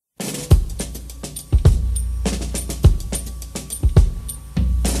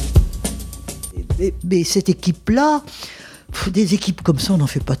Mais cette équipe-là, des équipes comme ça, on n'en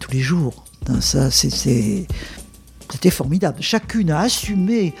fait pas tous les jours. Ça, c'était formidable. Chacune a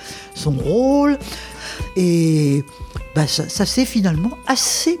assumé son rôle et ça s'est finalement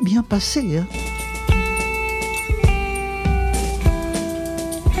assez bien passé. Hein.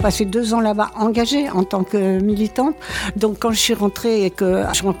 J'ai passé 2 ans là-bas engagée en tant que militante. Donc quand je suis rentrée et que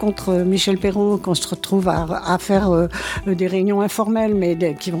je rencontre Michel Perrault, qu'on se retrouve à faire des réunions informelles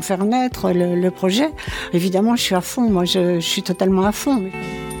mais qui vont faire naître le projet, évidemment je suis à fond. Moi je suis totalement à fond.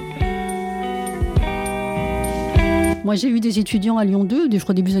 Moi, j'ai eu des étudiants à Lyon 2, je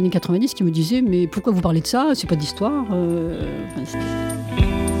crois début des années 90, qui me disaient « Mais pourquoi vous parlez de ça ? C'est pas d'histoire. »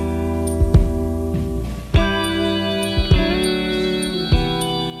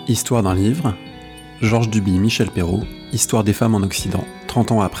 Histoire d'un livre, Georges Duby, Michel Perrault, Histoire des femmes en Occident,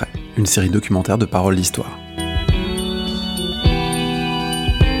 30 ans après, une série documentaire de paroles d'histoire.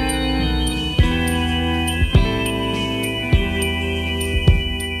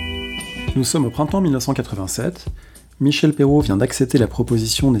 Nous sommes au printemps 1987. Michel Perrault vient d'accepter la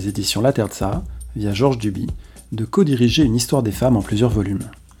proposition des éditions La Terza, via Georges Duby, de co-diriger une histoire des femmes en plusieurs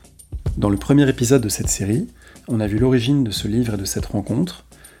volumes. Dans le premier épisode de cette série, on a vu l'origine de ce livre et de cette rencontre,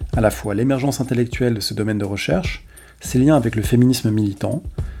 à la fois l'émergence intellectuelle de ce domaine de recherche, ses liens avec le féminisme militant,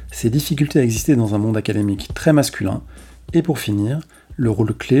 ses difficultés à exister dans un monde académique très masculin, et pour finir, le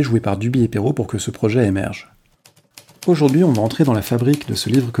rôle clé joué par Duby et Perrault pour que ce projet émerge. Aujourd'hui, on va entrer dans la fabrique de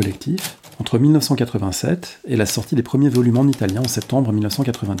ce livre collectif, entre 1987 et la sortie des premiers volumes en italien en septembre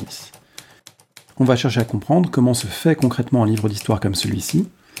 1990. On va chercher à comprendre comment se fait concrètement un livre d'histoire comme celui-ci,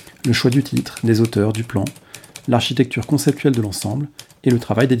 le choix du titre, des auteurs, du plan, l'architecture conceptuelle de l'ensemble et le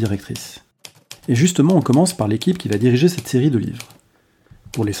travail des directrices. Et justement, on commence par l'équipe qui va diriger cette série de livres.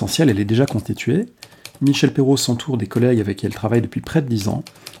 Pour l'essentiel, elle est déjà constituée. Michel Perrault s'entoure des collègues avec qui elle travaille depuis près de 10 ans,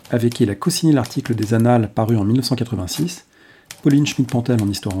 avec qui elle a co-signé l'article des Annales paru en 1986, Pauline Schmidt-Pantel en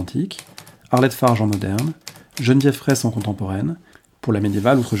histoire antique, Arlette Farge en moderne, Geneviève Fraisse en contemporaine. Pour la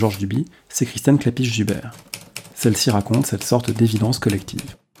médiévale, outre Georges Duby, c'est Christiane Clapiche-Gibert. Celle-ci raconte cette sorte d'évidence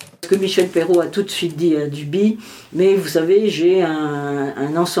collective. Ce que Michel Perrault a tout de suite dit à Duby, mais vous savez, j'ai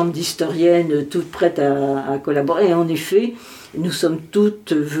un ensemble d'historiennes toutes prêtes à collaborer. Et en effet, nous sommes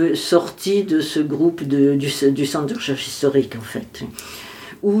toutes sorties de ce groupe du Centre de recherche historique, en fait,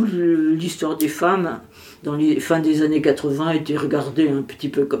 où l'histoire des femmes, dans les fins des années 80, était regardée un petit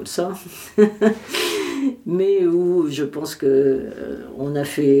peu comme ça. Mais où je pense qu'on a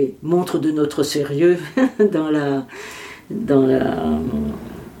fait montre de notre sérieux dans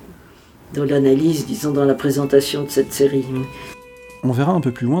l'analyse, disons, dans la présentation de cette série. On verra un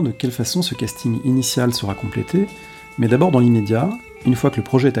peu plus loin de quelle façon ce casting initial sera complété, mais d'abord dans l'immédiat, une fois que le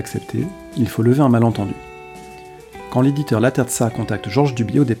projet est accepté, il faut lever un malentendu. Quand l'éditeur La Terza contacte Georges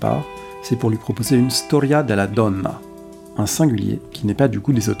Duby au départ, c'est pour lui proposer une storia della donna, un singulier qui n'est pas du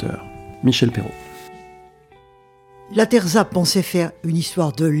goût des auteurs. Michel Perrault. La Terza pensait faire une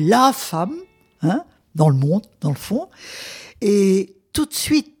histoire de la femme, dans le monde, dans le fond, et tout de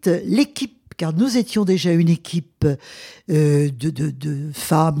suite, l'équipe, car nous étions déjà une équipe de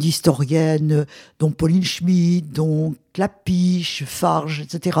femmes, d'historiennes, dont Pauline Schmidt, dont Clapiche, Farge,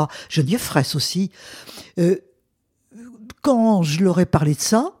 etc., Geneviève Fraisse aussi. Quand je leur ai parlé de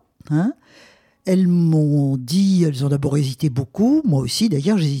ça, elles m'ont dit, elles ont d'abord hésité beaucoup, moi aussi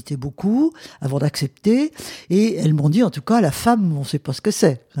d'ailleurs j'hésitais beaucoup avant d'accepter, et elles m'ont dit en tout cas la femme on ne sait pas ce que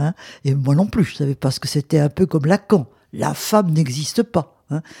c'est, et moi non plus je ne savais pas ce que c'était, un peu comme Lacan, la femme n'existe pas,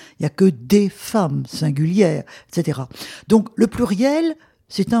 il n'y a que des femmes singulières, etc. Donc le pluriel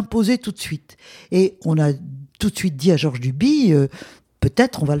s'est imposé tout de suite, et on a tout de suite dit à Georges Duby,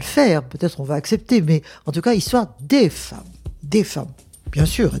 peut-être on va le faire, peut-être on va accepter, mais en tout cas histoire des femmes. Bien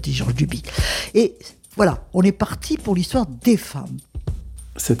sûr, a dit Georges Duby. Et voilà, on est parti pour l'histoire des femmes.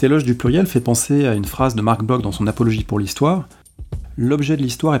 Cet éloge du pluriel fait penser à une phrase de Marc Bloch dans son Apologie pour l'histoire. L'objet de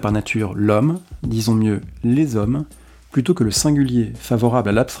l'histoire est par nature l'homme, disons mieux les hommes, plutôt que le singulier favorable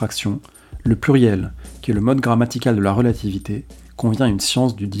à l'abstraction, le pluriel, qui est le mode grammatical de la relativité, convient à une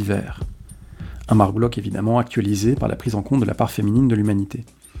science du divers. Un Marc Bloch évidemment actualisé par la prise en compte de la part féminine de l'humanité.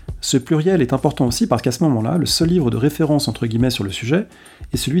 Ce pluriel est important aussi parce qu'à ce moment-là, le seul livre de référence entre guillemets sur le sujet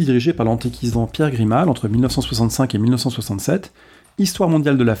est celui dirigé par l'antéquisant Pierre Grimal entre 1965 et 1967, Histoire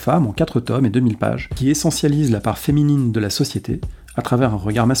mondiale de la femme en 4 tomes et 2000 pages, qui essentialise la part féminine de la société à travers un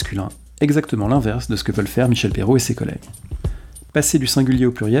regard masculin, exactement l'inverse de ce que veulent faire Michel Perrault et ses collègues. Passer du singulier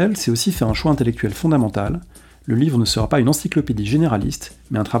au pluriel, c'est aussi faire un choix intellectuel fondamental. Le livre ne sera pas une encyclopédie généraliste,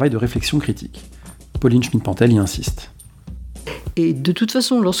 mais un travail de réflexion critique. Pauline Schmidt-Pantel y insiste. Et de toute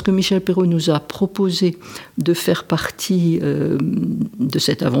façon, lorsque Michel Perrault nous a proposé de faire partie de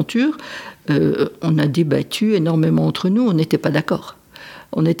cette aventure, on a débattu énormément entre nous, on n'était pas d'accord.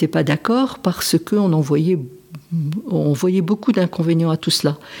 On n'était pas d'accord parce qu'on on voyait beaucoup d'inconvénients à tout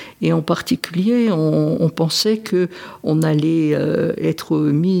cela. Et en particulier, on pensait qu'on allait être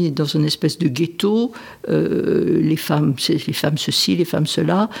mis dans une espèce de ghetto, les femmes ceci, les femmes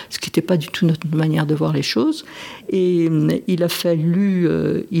cela, ce qui n'était pas du tout notre manière de voir les choses. Et il a fallu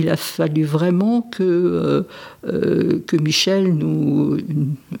vraiment que Michel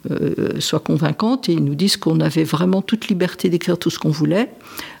soit convaincante et nous dise qu'on avait vraiment toute liberté d'écrire tout ce qu'on voulait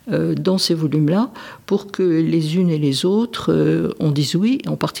dans ces volumes-là, pour que les unes et les autres on dise oui.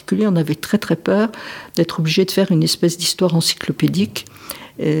 En particulier, on avait très très peur d'être obligé de faire une espèce d'histoire encyclopédique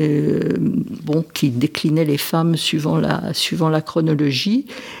qui déclinait les femmes suivant la chronologie.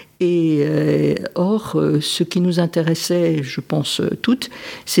 Et or, ce qui nous intéressait, je pense toutes,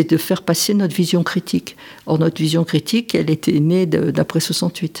 c'est de faire passer notre vision critique. Or, notre vision critique, elle était née d'après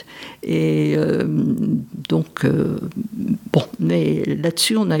 68. Et mais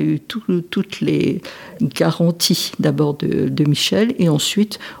là-dessus, on a eu toutes les garanties d'abord de Michel, et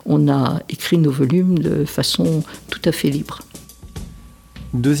ensuite, on a écrit nos volumes de façon tout à fait libre.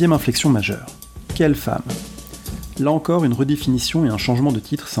 Deuxième inflexion majeure. Quelle femme ? Là encore, une redéfinition et un changement de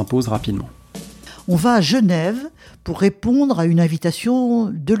titre s'imposent rapidement. On va à Genève pour répondre à une invitation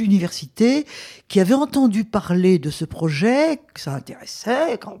de l'université qui avait entendu parler de ce projet, que ça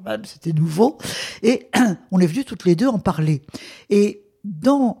intéressait quand même, c'était nouveau, et on est venus toutes les deux en parler. Et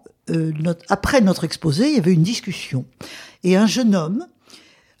après notre exposé, il y avait une discussion. Et un jeune homme,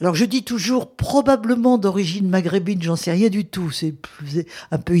 alors je dis toujours probablement d'origine maghrébine, j'en sais rien du tout. C'est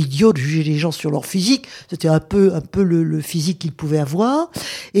un peu idiot de juger les gens sur leur physique. C'était un peu le physique qu'il pouvait avoir.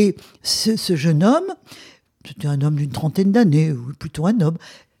 Et ce jeune homme, c'était un homme d'une trentaine d'années, ou plutôt un homme,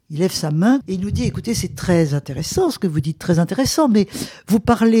 il lève sa main et il nous dit, écoutez, c'est très intéressant ce que vous dites, très intéressant, mais vous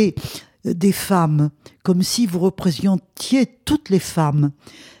parlez des femmes comme si vous représentiez toutes les femmes.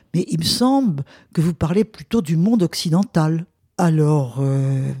 Mais il me semble que vous parlez plutôt du monde occidental. Alors,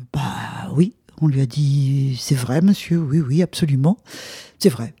 oui, on lui a dit, c'est vrai, monsieur, oui, absolument, c'est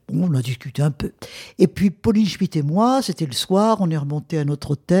vrai. Bon, on a discuté un peu. Et puis, Pauline Schmitt et moi, c'était le soir, on est remonté à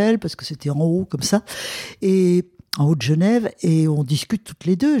notre hôtel, parce que c'était en haut, comme ça, et en haut de Genève, et on discute toutes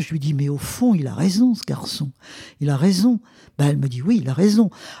les deux. Je lui dis, mais au fond, il a raison, ce garçon, il a raison. Elle me dit, oui, il a raison.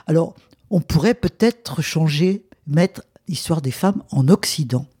 Alors, on pourrait peut-être mettre l'histoire des femmes en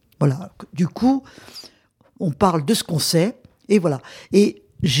Occident. Voilà, du coup, on parle de ce qu'on sait, et voilà. Et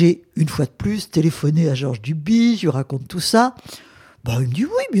j'ai, une fois de plus, téléphoné à Georges Duby, je lui raconte tout ça. Il me dit,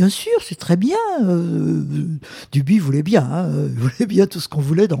 oui, bien sûr, c'est très bien. Duby voulait bien, il voulait bien tout ce qu'on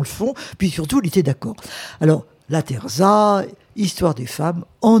voulait dans le fond. Puis surtout, il était d'accord. Alors, la Terza, histoire des femmes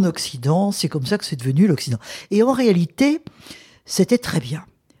en Occident, c'est comme ça que c'est devenu l'Occident. Et en réalité, c'était très bien.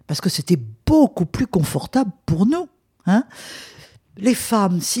 Parce que c'était beaucoup plus confortable pour nous. Les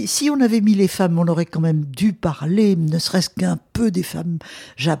femmes, si on avait mis les femmes, on aurait quand même dû parler, ne serait-ce qu'un peu des femmes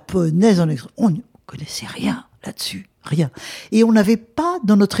japonaises. On ne connaissait rien là-dessus, rien. Et on n'avait pas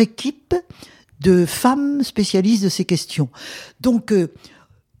dans notre équipe de femmes spécialistes de ces questions. Donc,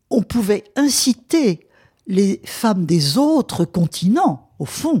 on pouvait inciter les femmes des autres continents, au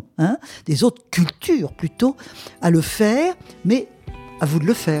fond, des autres cultures plutôt, à le faire, mais à vous de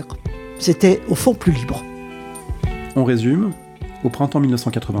le faire. C'était, au fond, plus libre. On résume. Au printemps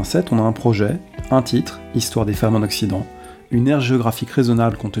 1987, on a un projet, un titre, Histoire des femmes en Occident, une aire géographique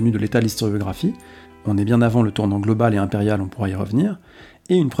raisonnable compte tenu de l'état de l'historiographie, on est bien avant le tournant global et impérial, on pourra y revenir,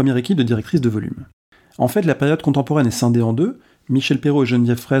 et une première équipe de directrices de volume. En fait, la période contemporaine est scindée en deux, Michel Perrault et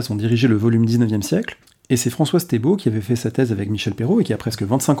Geneviève Fraisse ont dirigé le volume 19e siècle, et c'est Françoise Thébault qui avait fait sa thèse avec Michel Perrault et qui a presque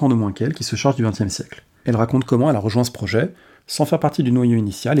 25 ans de moins qu'elle, qui se charge du 20e siècle. Elle raconte comment elle a rejoint ce projet, sans faire partie du noyau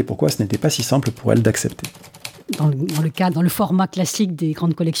initial, et pourquoi ce n'était pas si simple pour elle d'accepter. Dans le format classique des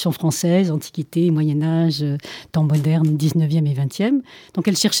grandes collections françaises, Antiquité, Moyen-Âge, temps moderne, 19e et 20e. Donc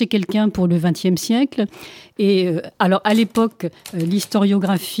elle cherchait quelqu'un pour le 20e siècle. Et alors à l'époque,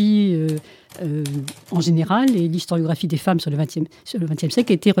 l'historiographie en général et l'historiographie des femmes sur le 20e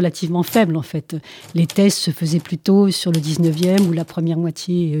siècle était relativement faible en fait. Les thèses se faisaient plutôt sur le 19e ou la première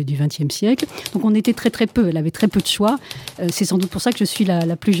moitié du 20e siècle. Donc on était très très peu, elle avait très peu de choix. C'est sans doute pour ça que je suis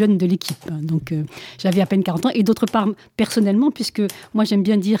la plus jeune de l'équipe. Donc j'avais à peine 40 ans. Et d'autre part, personnellement, puisque moi j'aime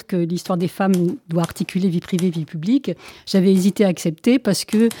bien dire que l'histoire des femmes doit articuler vie privée, vie publique, j'avais hésité à accepter parce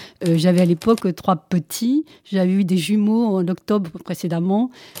que j'avais à l'époque 3 petits, j'avais eu des jumeaux en octobre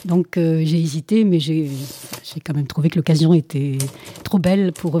précédemment, donc j'ai hésité, mais j'ai quand même trouvé que l'occasion était trop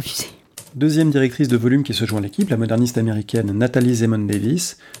belle pour refuser. Deuxième directrice de volume qui se joint à l'équipe, la moderniste américaine Natalie Zemon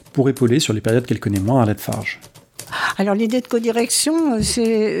Davis, pour épauler sur les périodes qu'elle connaît moins, Arlette Farge. Alors l'idée de codirection,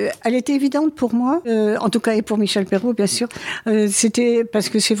 elle était évidente pour moi, en tout cas et pour Michel Perrault bien sûr. C'était parce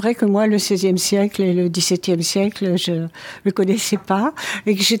que c'est vrai que moi le XVIe siècle et le XVIIe siècle, je le connaissais pas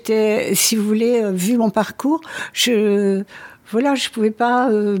et que j'étais, si vous voulez, vu mon parcours, je pouvais pas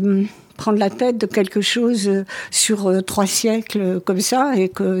prendre la tête de quelque chose sur 3 siècles comme ça, et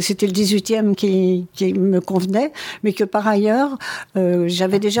que c'était le 18e qui me convenait, mais que par ailleurs,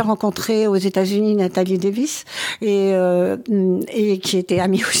 j'avais déjà rencontré aux États-Unis Natalie Davis, et qui était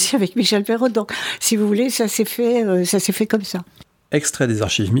amie aussi avec Michel Perrault. Donc, si vous voulez, ça s'est fait comme ça. Extrait des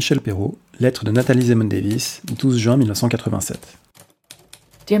archives Michel Perrault, lettre de Natalie Zemon Davis, 12 juin 1987.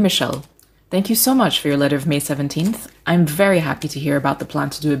 Dear Michelle, thank you so much for your letter of May 17th. I'm very happy to hear about the plan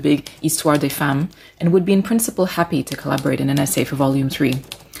to do a big Histoire des femmes, and would be in principle happy to collaborate in an essay for Volume 3.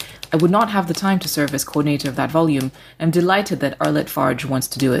 I would not have the time to serve as coordinator of that volume. I'm delighted that Arlette Farge wants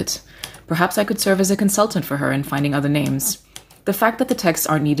to do it. Perhaps I could serve as a consultant for her in finding other names. The fact that the texts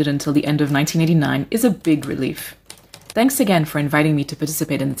aren't needed until the end of 1989 is a big relief. Thanks again for inviting me to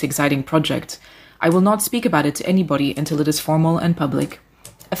participate in this exciting project. I will not speak about it to anybody until it is formal and public.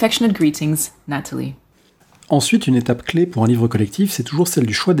 Affectionate greetings, Natalie. Ensuite, une étape clé pour un livre collectif, c'est toujours celle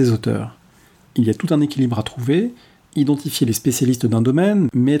du choix des auteurs. Il y a tout un équilibre à trouver, identifier les spécialistes d'un domaine,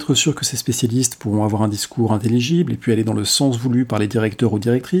 mais être sûr que ces spécialistes pourront avoir un discours intelligible et puis aller dans le sens voulu par les directeurs ou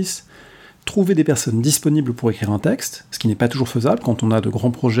directrices, trouver des personnes disponibles pour écrire un texte, ce qui n'est pas toujours faisable quand on a de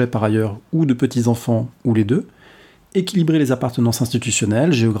grands projets par ailleurs ou de petits-enfants ou les deux, équilibrer les appartenances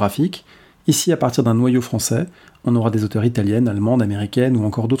institutionnelles, géographiques. Ici, à partir d'un noyau français, on aura des auteurs italiennes, allemandes, américaines ou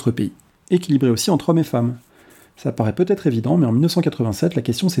encore d'autres pays. Équilibrer aussi entre hommes et femmes. Ça paraît peut-être évident, mais en 1987, la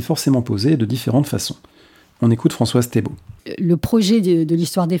question s'est forcément posée de différentes façons. On écoute Françoise Thébault. Le projet de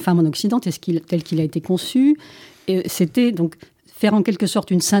l'histoire des femmes en Occident, tel qu'il a été conçu, c'était donc faire en quelque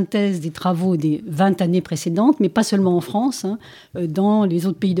sorte une synthèse des travaux des 20 années précédentes, mais pas seulement en France, dans les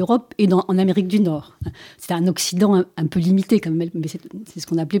autres pays d'Europe et en Amérique du Nord. C'était un Occident un peu limité quand même, mais c'est ce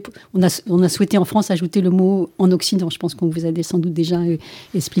qu'on appelait... On a souhaité en France ajouter le mot « en Occident ». Je pense qu'on vous a sans doute déjà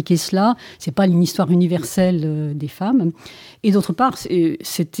expliqué cela. C'est pas une histoire universelle des femmes. Et d'autre part,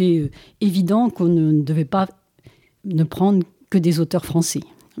 c'était évident qu'on ne devait pas ne prendre que des auteurs français.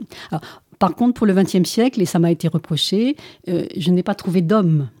 Alors, par contre, pour le XXe siècle, et ça m'a été reproché, je n'ai pas trouvé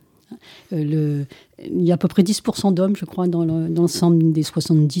d'hommes. Il y a à peu près 10% d'hommes, je crois, dans l'ensemble des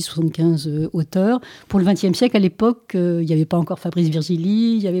 70-75 auteurs. Pour le XXe siècle, à l'époque, il n'y avait pas encore Fabrice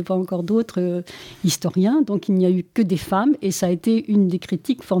Virgili, il n'y avait pas encore d'autres historiens, donc il n'y a eu que des femmes, et ça a été une des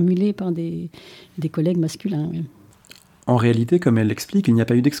critiques formulées par des collègues masculins. Oui. En réalité, comme elle l'explique, il n'y a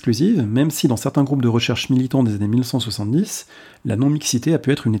pas eu d'exclusive, même si dans certains groupes de recherche militants des années 1970, la non-mixité a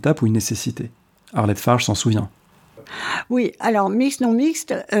pu être une étape ou une nécessité. Arlette Farge s'en souvient. Oui, alors mixte,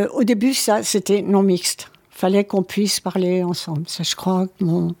 non-mixte, au début, ça, c'était non-mixte. Il fallait qu'on puisse parler ensemble. Ça, je crois,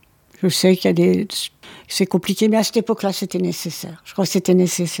 je sais qu'il y a c'est compliqué, mais à cette époque-là, c'était nécessaire. Je crois que c'était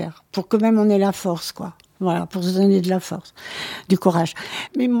nécessaire, pour que même on ait la force, quoi. Voilà, pour se donner de la force, du courage.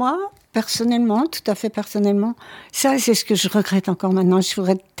 Mais moi, personnellement, tout à fait personnellement, ça, c'est ce que je regrette encore maintenant. Je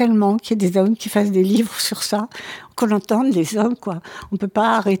voudrais tellement qu'il y ait des hommes qui fassent des livres sur ça, qu'on entende les hommes, quoi. On peut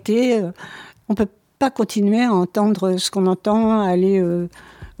pas arrêter, on peut pas continuer à entendre ce qu'on entend, aller,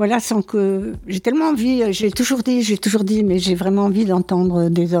 voilà, sans que... J'ai tellement envie, j'ai toujours dit, mais j'ai vraiment envie d'entendre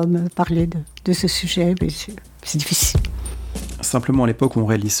des hommes parler de ce sujet, mais c'est difficile. Simplement, à l'époque où on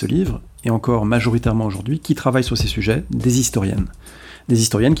réalise ce livre, et encore majoritairement aujourd'hui, qui travaillent sur ces sujets? Des historiennes. Des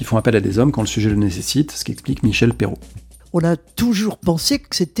historiennes qui font appel à des hommes quand le sujet le nécessite, ce qu'explique Michel Perrault. On a toujours pensé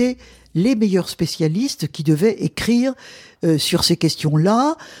que c'était les meilleurs spécialistes qui devaient écrire sur ces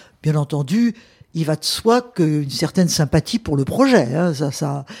questions-là. Bien entendu, il va de soi qu'une certaine sympathie pour le projet,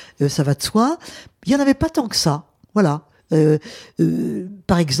 ça va de soi. Il n'y en avait pas tant que ça, voilà.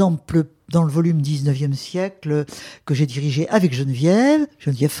 Par exemple, dans le volume 19e siècle que j'ai dirigé avec Geneviève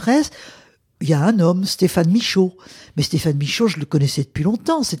Fraisse, il y a un homme, Stéphane Michaud. Mais Stéphane Michaud, je le connaissais depuis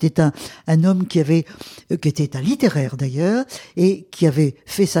longtemps. C'était un homme qui était un littéraire d'ailleurs, et qui avait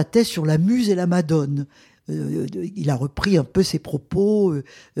fait sa thèse sur la Muse et la Madone. Il a repris un peu ses propos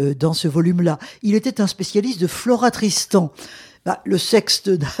dans ce volume-là. Il était un spécialiste de Flora Tristan. Le sexe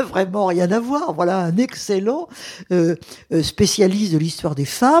n'a vraiment rien à voir. Voilà un excellent spécialiste de l'histoire des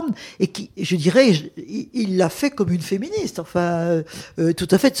femmes, et qui, je dirais, il l'a fait comme une féministe, enfin, tout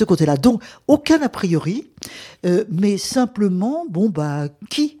à fait de ce côté-là. Donc, aucun a priori, mais simplement,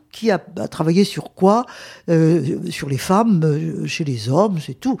 qui a travaillé sur quoi, sur les femmes, chez les hommes,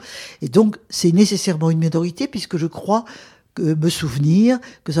 c'est tout. Et donc, c'est nécessairement une minorité, puisque je crois me souvenir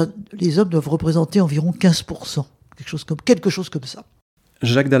que les hommes doivent représenter environ 15%, quelque chose comme ça.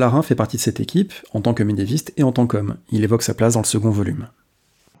 Jacques Dallarin fait partie de cette équipe, en tant que médiéviste et en tant qu'homme. Il évoque sa place dans le second volume.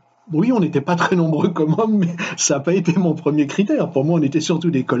 Oui, on n'était pas très nombreux comme hommes, mais ça n'a pas été mon premier critère. Pour moi, on était surtout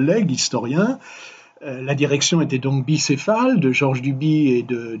des collègues, historiens. La direction était donc bicéphale, de Georges Duby et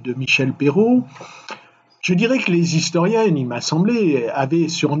de Michel Perrault. Je dirais que les historiennes, il m'a semblé, avaient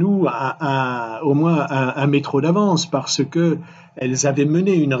sur nous au moins un métro d'avance, parce qu'elles avaient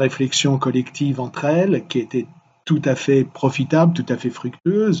mené une réflexion collective entre elles qui était tout à fait profitable, tout à fait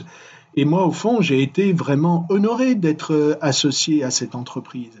fructueuse. Et moi, au fond, j'ai été vraiment honoré d'être associé à cette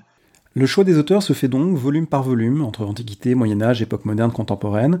entreprise. Le choix des auteurs se fait donc volume par volume, entre Antiquité, Moyen-Âge, époque moderne,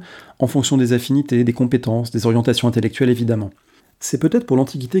 contemporaine, en fonction des affinités, des compétences, des orientations intellectuelles évidemment. C'est peut-être pour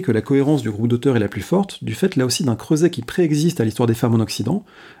l'Antiquité que la cohérence du groupe d'auteurs est la plus forte, du fait là aussi d'un creuset qui préexiste à l'histoire des femmes en Occident,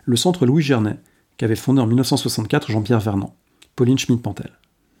 le centre Louis Gernet, qu'avait fondé en 1964 Jean-Pierre Vernant. Pauline Schmitt-Pantel.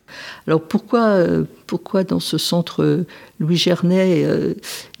 Alors pourquoi dans ce centre Louis Gernet,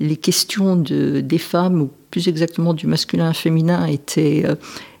 les questions des femmes, ou plus exactement du masculin et féminin,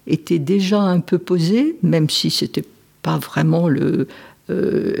 étaient déjà un peu posées, même si ce n'était pas vraiment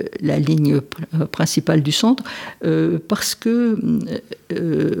la ligne principale du centre, parce que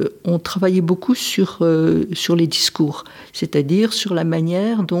on travaillait beaucoup sur les discours, c'est-à-dire sur la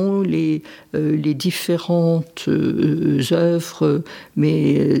manière dont les différentes œuvres,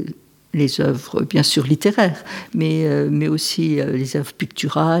 mais les œuvres bien sûr littéraires, mais aussi les œuvres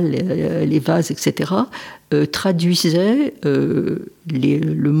picturales, les vases, etc., traduisaient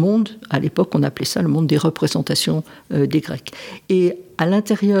le monde. À l'époque, on appelait ça le monde des représentations des Grecs. Et à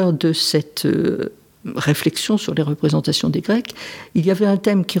l'intérieur de cette réflexion sur les représentations des Grecs, il y avait un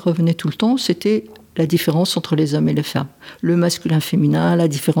thème qui revenait tout le temps, c'était la différence entre les hommes et les femmes, le masculin-féminin, la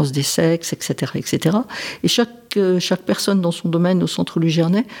différence des sexes, etc., etc. Et chaque personne dans son domaine au centre Louis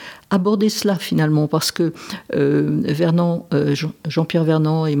Gernet abordait cela finalement, parce que Jean-Pierre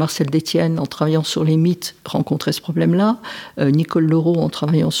Vernant et Marcel Détienne, en travaillant sur les mythes, rencontraient ce problème-là. Nicole Leroux, en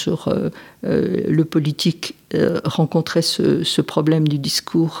travaillant sur le politique, rencontrait ce problème du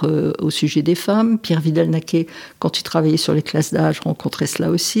discours au sujet des femmes. Pierre Vidal-Naquet, quand il travaillait sur les classes d'âge, rencontrait cela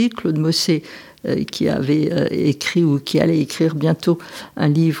aussi. Claude Mossé, qui avait écrit ou qui allait écrire bientôt un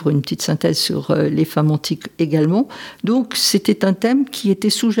livre, une petite synthèse sur les femmes antiques également. Donc c'était un thème qui était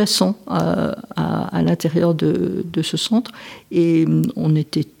sous-jacent à l'intérieur de ce centre, et on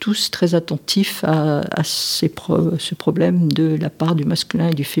était tous très attentifs à ce problème de la part du masculin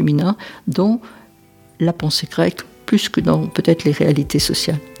et du féminin dans la pensée grecque, plus que dans peut-être les réalités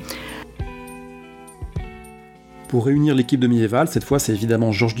sociales. Pour réunir l'équipe de Médiéval, cette fois c'est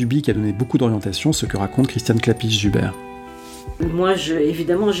évidemment Georges Duby qui a donné beaucoup d'orientation, ce que raconte Christiane Clapis-Jubert. Moi,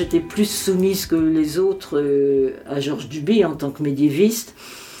 évidemment, j'étais plus soumise que les autres à Georges Duby en tant que médiéviste.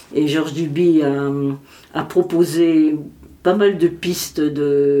 Et Georges Duby a proposé pas mal de pistes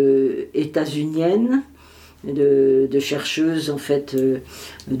états-uniennes, de chercheuses, en fait,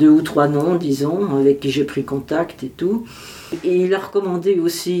 2 ou 3 noms, disons, avec qui j'ai pris contact et tout. Et il a recommandé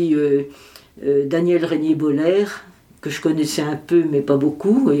aussi Daniel Régnier-Boller, que je connaissais un peu mais pas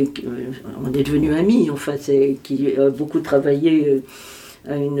beaucoup, et on est devenus amis en fait, qui a beaucoup travaillé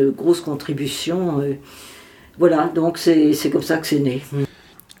à une grosse contribution. Voilà, donc c'est comme ça que c'est né.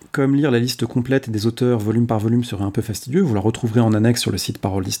 Comme lire la liste complète des auteurs volume par volume serait un peu fastidieux, vous la retrouverez en annexe sur le site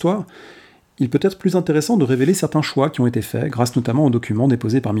Parole d'Histoire, il peut être plus intéressant de révéler certains choix qui ont été faits, grâce notamment aux documents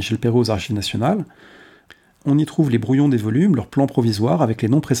déposés par Michel Perrault aux Archives nationales. On y trouve les brouillons des volumes, leurs plans provisoires avec les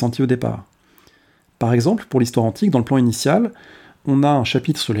noms pressentis au départ. Par exemple, pour l'histoire antique, dans le plan initial, on a un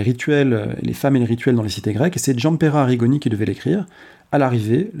chapitre sur les rituels, les femmes et les rituels dans les cités grecques, et c'est Giampera Arrigoni qui devait l'écrire. À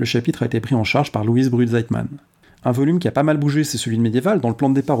l'arrivée, le chapitre a été pris en charge par Louise Brühl-Zeitmann. Un volume qui a pas mal bougé, c'est celui de Médiéval. Dans le plan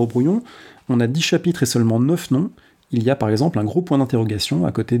de départ au brouillon, on a 10 chapitres et seulement 9 noms. Il y a par exemple un gros point d'interrogation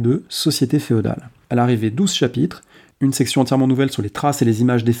à côté de Société féodale. À l'arrivée, 12 chapitres, une section entièrement nouvelle sur les traces et les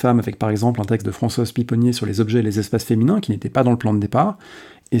images des femmes, avec par exemple un texte de Françoise Piponnier sur les objets et les espaces féminins, qui n'était pas dans le plan de départ,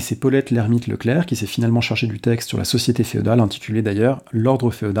 et c'est Paulette Lermite Leclerc qui s'est finalement chargée du texte sur la société féodale, intitulé d'ailleurs «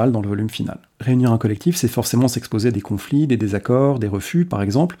 L'ordre féodal » dans le volume final. Réunir un collectif, c'est forcément s'exposer à des conflits, des désaccords, des refus, par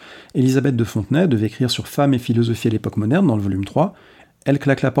exemple. Élisabeth de Fontenay devait écrire sur Femmes et philosophie à l'époque moderne dans le volume 3. Elle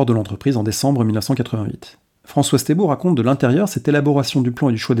claque la porte de l'entreprise en décembre 1988. Françoise Thébault raconte de l'intérieur cette élaboration du plan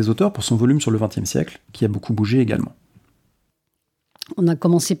et du choix des auteurs pour son volume sur le XXe siècle, qui a beaucoup bougé également. On a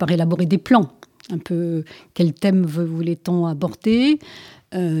commencé par élaborer des plans, un peu quel thème voulait-on aborder,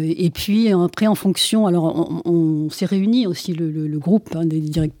 et puis après en fonction, alors on s'est réunis aussi le groupe des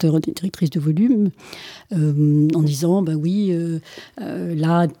directeurs et des directrices de volume, en disant bah oui,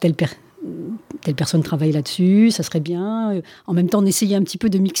 là telle personne travaille là-dessus, ça serait bien. En même temps, on essayait un petit peu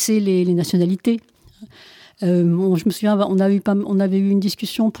de mixer les nationalités. Je me souviens, on avait eu une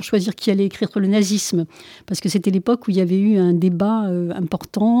discussion pour choisir qui allait écrire sur le nazisme, parce que c'était l'époque où il y avait eu un débat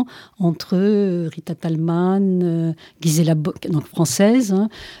important entre Rita Thalmann, Gisela Bock, donc française,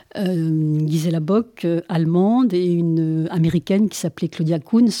 Gisela Bock, allemande, et une américaine qui s'appelait Claudia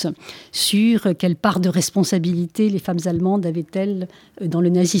Kunz, sur quelle part de responsabilité les femmes allemandes avaient-elles dans le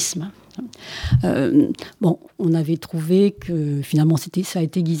nazisme. On avait trouvé que finalement ça a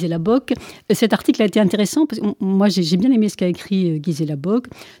été Gisela Bock. Cet article a été intéressant parce que moi j'ai bien aimé ce qu'a écrit Gisela Bock,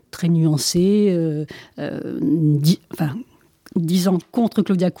 très nuancé, disant contre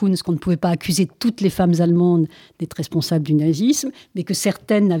Claudia Kunz qu'on ne pouvait pas accuser toutes les femmes allemandes d'être responsables du nazisme, mais que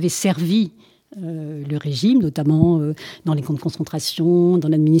certaines avaient servi le régime, notamment dans les camps de concentration, dans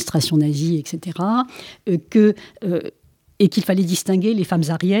l'administration nazie, etc. Et qu'il fallait distinguer les femmes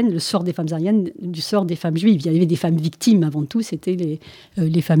aryennes, le sort des femmes aryennes, du sort des femmes juives. Il y avait des femmes victimes avant tout, c'était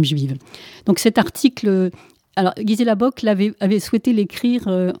les femmes juives. Donc cet article, alors Gisela Bock avait souhaité l'écrire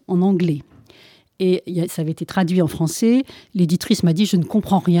en anglais. Et ça avait été traduit en français. L'éditrice m'a dit « Je ne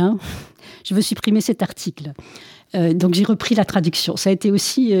comprends rien, je veux supprimer cet article ». Donc j'ai repris la traduction. Ça a été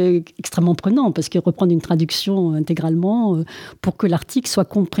aussi extrêmement prenant, parce que reprendre une traduction intégralement pour que l'article soit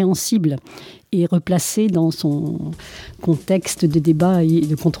compréhensible et replacé dans son contexte de débat et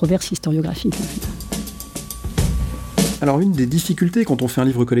de controverse historiographique. Alors une des difficultés quand on fait un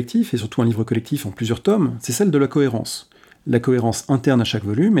livre collectif, et surtout un livre collectif en plusieurs tomes, c'est celle de la cohérence. La cohérence interne à chaque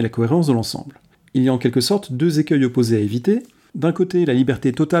volume et la cohérence de l'ensemble. Il y a en quelque sorte deux écueils opposés à éviter. D'un côté, la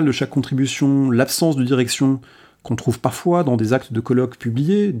liberté totale de chaque contribution, l'absence de direction, qu'on trouve parfois dans des actes de colloques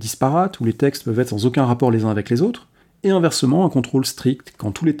publiés, disparates, où les textes peuvent être sans aucun rapport les uns avec les autres, et inversement un contrôle strict,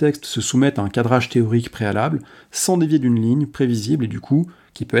 quand tous les textes se soumettent à un cadrage théorique préalable, sans dévier d'une ligne prévisible et du coup,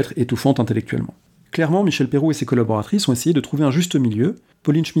 qui peut être étouffante intellectuellement. Clairement, Michel Perrault et ses collaboratrices ont essayé de trouver un juste milieu.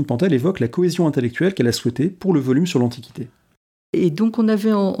 Pauline Schmitt-Pantel évoque la cohésion intellectuelle qu'elle a souhaitée pour le volume sur l'Antiquité. Et donc on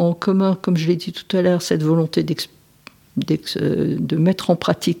avait en commun, comme je l'ai dit tout à l'heure, cette volonté de mettre en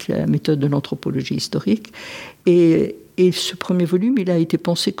pratique la méthode de l'anthropologie historique. Et ce premier volume, il a été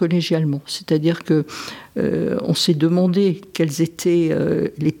pensé collégialement. C'est-à-dire que on s'est demandé quels étaient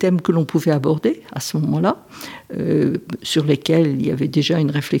les thèmes que l'on pouvait aborder à ce moment-là, sur lesquels il y avait déjà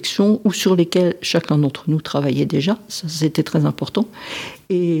une réflexion ou sur lesquels chacun d'entre nous travaillait déjà. Ça, c'était très important.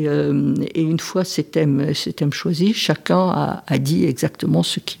 Et une fois ces thèmes choisis, chacun a dit exactement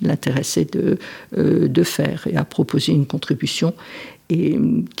ce qui l'intéressait de faire et a proposé une contribution et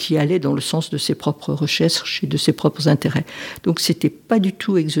qui allait dans le sens de ses propres recherches et de ses propres intérêts. Donc c'était pas du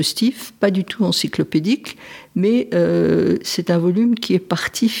tout exhaustif, pas du tout encyclopédique, mais c'est un volume qui est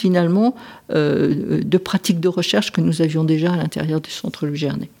parti finalement de pratiques de recherche que nous avions déjà à l'intérieur du Centre Louis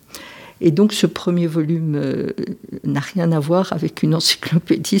Gernet. Et donc ce premier volume n'a rien à voir avec une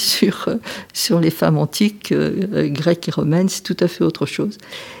encyclopédie sur les femmes antiques, grecques et romaines, c'est tout à fait autre chose.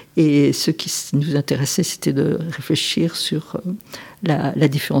 Et ce qui nous intéressait, c'était de réfléchir sur la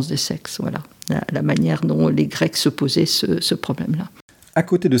différence des sexes, voilà, la manière dont les Grecs se posaient ce problème-là. À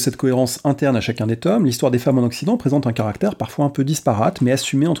côté de cette cohérence interne à chacun des tomes, l'histoire des femmes en Occident présente un caractère parfois un peu disparate, mais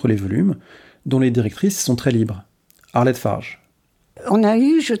assumé entre les volumes, dont les directrices sont très libres. Arlette Farge. On a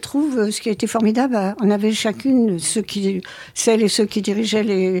eu, je trouve, ce qui a été formidable, on avait chacune, celles et ceux qui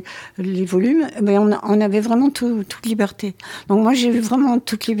dirigeaient les volumes, mais on avait vraiment toute liberté. Donc moi, j'ai eu vraiment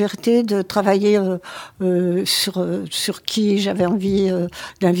toute liberté de travailler sur qui j'avais envie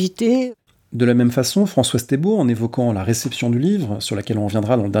d'inviter. De la même façon, Françoise Thébault, en évoquant la réception du livre, sur laquelle on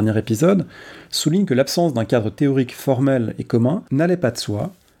reviendra dans le dernier épisode, souligne que l'absence d'un cadre théorique formel et commun n'allait pas de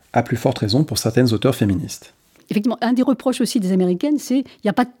soi, à plus forte raison pour certaines auteurs féministes. Effectivement, un des reproches aussi des Américaines, c'est qu'il n'y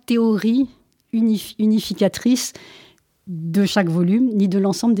a pas de théorie unificatrice de chaque volume, ni de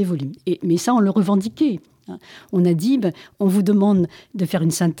l'ensemble des volumes. Mais ça, on le revendiquait. On a dit, on vous demande de faire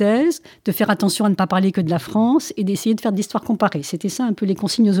une synthèse, de faire attention à ne pas parler que de la France et d'essayer de faire de l'histoire comparée. C'était ça un peu les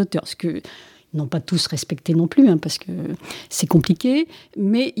consignes aux auteurs, ce que n'ont pas tous respecté non plus, parce que c'est compliqué,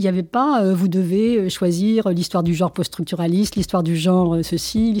 mais il n'y avait pas, vous devez choisir l'histoire du genre post-structuraliste, l'histoire du genre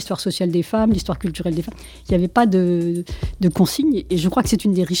ceci, l'histoire sociale des femmes, l'histoire culturelle des femmes. Il n'y avait pas de consignes, et je crois que c'est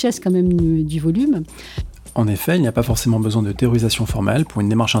une des richesses quand même du volume. En effet, il n'y a pas forcément besoin de théorisation formelle pour une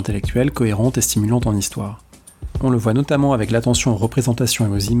démarche intellectuelle cohérente et stimulante en histoire. On le voit notamment avec l'attention aux représentations et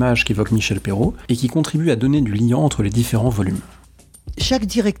aux images qu'évoque Michel Perrault, et qui contribue à donner du lien entre les différents volumes. Chaque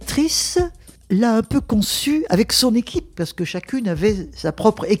directrice l'a un peu conçu avec son équipe, parce que chacune avait sa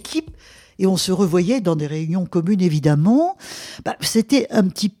propre équipe, et on se revoyait dans des réunions communes, évidemment. C'était un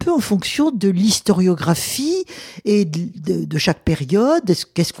petit peu en fonction de l'historiographie et de chaque période,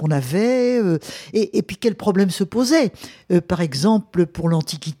 qu'est-ce qu'on avait, et puis quels problèmes se posaient. Par exemple, pour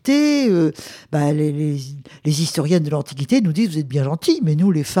l'Antiquité, les historiennes de l'Antiquité nous disent « vous êtes bien gentils, mais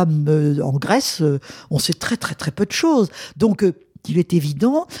nous, les femmes en Grèce, on sait très très très peu de choses ». Donc, il est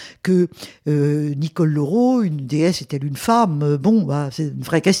évident que Nicole Leroux, une déesse, est-elle une femme ? C'est une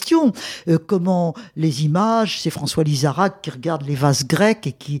vraie question. Comment les images, c'est François Lisarac qui regarde les vases grecs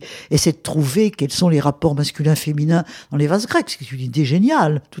et qui essaie de trouver quels sont les rapports masculins-féminins dans les vases grecs. C'est une idée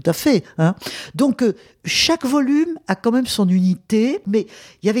géniale, tout à fait. Donc, chaque volume a quand même son unité, mais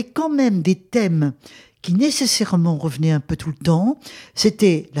il y avait quand même des thèmes qui nécessairement revenaient un peu tout le temps.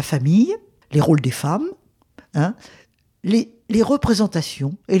 C'était la famille, les rôles des femmes, les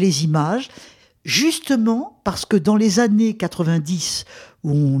représentations et les images, justement parce que dans les années 90,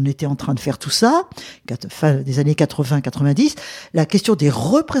 où on était en train de faire tout ça, fin des années 80-90, la question des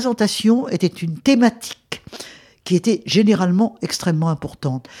représentations était une thématique qui était généralement extrêmement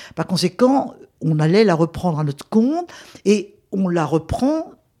importante. Par conséquent, on allait la reprendre à notre compte, et on la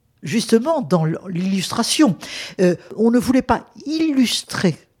reprend justement dans l'illustration. On ne voulait pas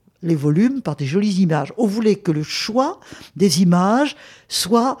illustrer les volumes par des jolies images. On voulait que le choix des images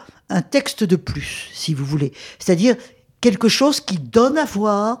soit un texte de plus, si vous voulez. C'est-à-dire quelque chose qui donne à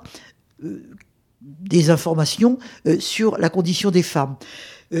voir des informations sur la condition des femmes.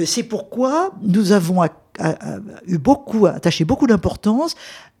 C'est pourquoi nous avons attaché beaucoup d'importance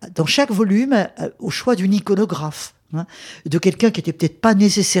dans chaque volume au choix d'une iconographe. De quelqu'un qui était peut-être pas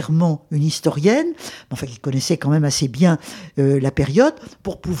nécessairement une historienne, mais enfin qui connaissait quand même assez bien la période,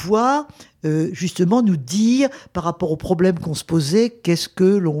 pour pouvoir justement nous dire par rapport aux problèmes qu'on se posait, qu'est-ce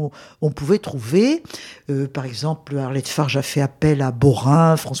que on pouvait trouver. Par exemple, Arlette Farge a fait appel à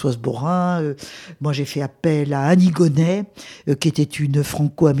Beaurain, Françoise Beaurain. Moi, j'ai fait appel à Annie Gonnet, qui était une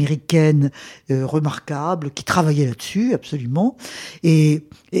franco-américaine remarquable, qui travaillait là-dessus, absolument. Et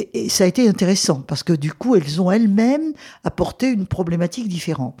ça a été intéressant, parce que du coup, elles ont elles-mêmes apporté une problématique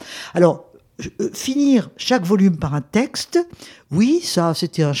différente. Alors, finir chaque volume par un texte, oui, ça,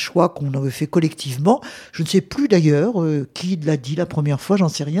 c'était un choix qu'on avait fait collectivement. Je ne sais plus d'ailleurs qui l'a dit la première fois, j'en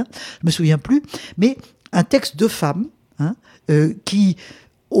sais rien, je me souviens plus. Mais un texte de femme, qui,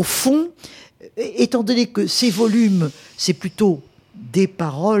 au fond, étant donné que ces volumes, c'est plutôt des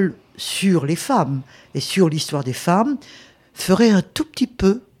paroles sur les femmes et sur l'histoire des femmes, ferait un tout petit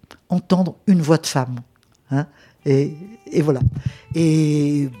peu entendre une voix de femme. Et voilà.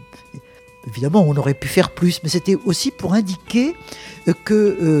 Et évidemment, on aurait pu faire plus, mais c'était aussi pour indiquer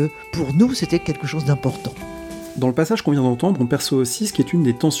que pour nous, c'était quelque chose d'important. Dans le passage qu'on vient d'entendre, on perçoit aussi ce qui est une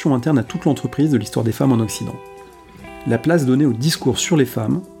des tensions internes à toute l'entreprise de l'histoire des femmes en Occident. La place donnée au discours sur les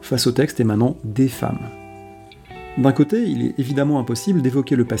femmes face au texte émanant des femmes. D'un côté, il est évidemment impossible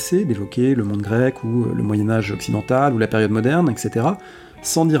d'évoquer le passé, d'évoquer le monde grec ou le Moyen-Âge occidental ou la période moderne, etc.,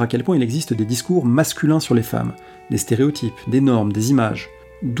 sans dire à quel point il existe des discours masculins sur les femmes, des stéréotypes, des normes, des images.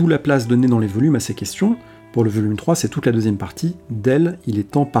 D'où la place donnée dans les volumes à ces questions. Pour le volume 3, c'est toute la deuxième partie, d'elle, il est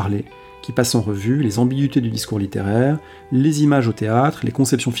tant parlé, qui passe en revue les ambiguïtés du discours littéraire, les images au théâtre, les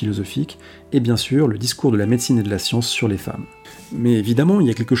conceptions philosophiques, et bien sûr le discours de la médecine et de la science sur les femmes. Mais évidemment, il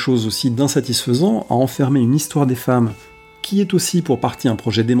y a quelque chose aussi d'insatisfaisant à enfermer une histoire des femmes, qui est aussi pour partie un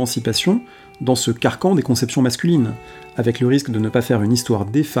projet d'émancipation, dans ce carcan des conceptions masculines, avec le risque de ne pas faire une histoire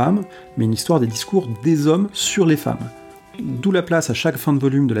des femmes, mais une histoire des discours des hommes sur les femmes. D'où la place à chaque fin de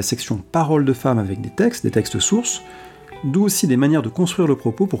volume de la section paroles de femmes avec des textes sources, d'où aussi des manières de construire le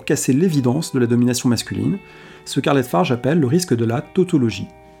propos pour casser l'évidence de la domination masculine, ce qu'Arlette Farge appelle le risque de la tautologie.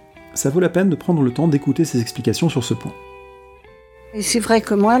 Ça vaut la peine de prendre le temps d'écouter ses explications sur ce point. Et c'est vrai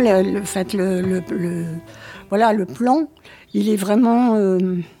que moi, le plan, il est vraiment...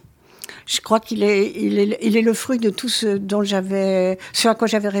 je crois qu'il est le fruit de tout ce à quoi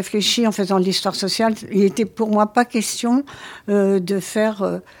j'avais réfléchi en faisant l'histoire sociale. Il était pour moi pas question de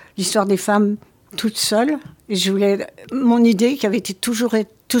faire l'histoire des femmes toute seule. Et je voulais mon idée qui avait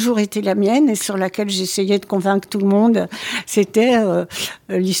toujours été la mienne et sur laquelle j'essayais de convaincre tout le monde, c'était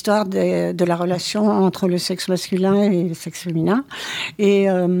l'histoire de la relation entre le sexe masculin et le sexe féminin. Et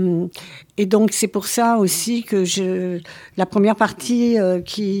donc c'est pour ça aussi que la première partie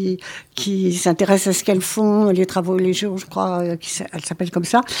qui s'intéresse à ce qu'elles font, les travaux et les jours, je crois, elle s'appelle comme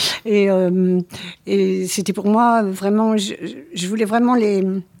ça. Et c'était pour moi vraiment, je voulais vraiment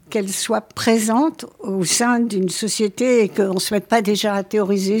qu'elle soit présente au sein d'une société et qu'on ne se mette pas déjà à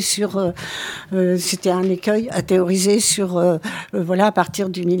théoriser sur... c'était un écueil, à théoriser sur, à partir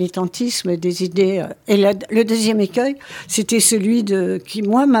du militantisme, des idées. Et le deuxième écueil, c'était celui qui,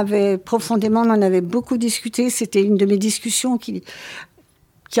 moi, m'avait profondément, on en avait beaucoup discuté, c'était une de mes discussions qui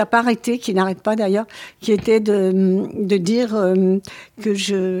n'a pas arrêté, qui n'arrête pas d'ailleurs, qui était de dire que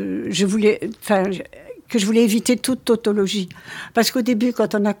je voulais éviter toute tautologie. Parce qu'au début,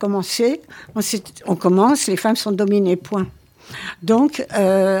 quand on a commencé, on commence, les femmes sont dominées, point. Donc,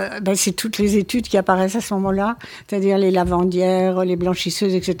 c'est toutes les études qui apparaissent à ce moment-là, c'est-à-dire les lavandières, les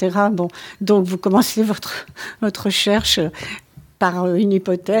blanchisseuses, etc. Bon, donc vous commencez votre recherche par une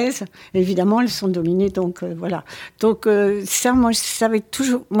hypothèse. Évidemment, elles sont dominées, donc voilà. Donc ça, moi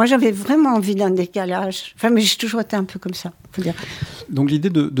j'avais vraiment envie d'un décalage. Enfin, mais j'ai toujours été un peu comme ça, faut dire. Donc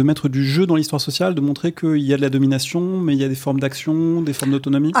l'idée de mettre du jeu dans l'histoire sociale, de montrer qu'il y a de la domination, mais il y a des formes d'action, des formes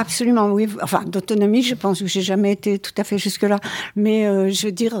d'autonomie. Absolument, oui. Enfin, d'autonomie, je pense que j'ai jamais été tout à fait jusque-là. Mais je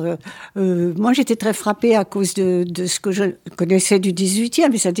veux dire, moi j'étais très frappée à cause de ce que je connaissais du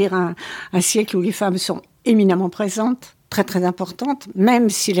 18e, c'est-à-dire un siècle où les femmes sont éminemment présentes, très très importante, même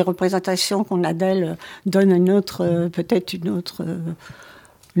si les représentations qu'on a d'elles donnent peut-être une autre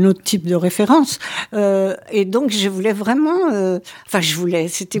type de référence. Et donc je voulais vraiment,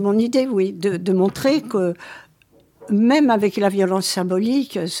 c'était mon idée, oui, de montrer que même avec la violence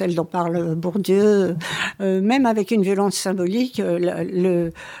symbolique, celle dont parle Bourdieu, même avec une violence symbolique,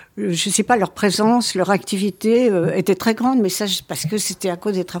 je sais pas, leur présence, leur activité était très grande, mais ça, parce que c'était à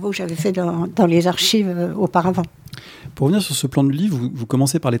cause des travaux que j'avais faits dans les archives auparavant. Pour revenir sur ce plan du livre, vous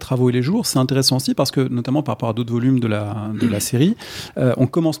commencez par les travaux et les jours. C'est intéressant aussi parce que, notamment par rapport à d'autres volumes de la série, on ne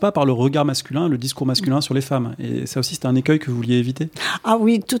commence pas par le regard masculin, le discours masculin sur les femmes. Et ça aussi, c'était un écueil que vous vouliez éviter ? Ah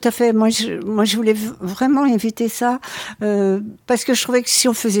oui, tout à fait. Moi, je voulais vraiment éviter ça parce que je trouvais que si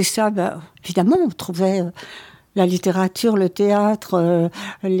on faisait ça, évidemment, on trouvait... la littérature, le théâtre,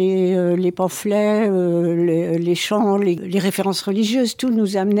 les pamphlets, les chants, les références religieuses, tout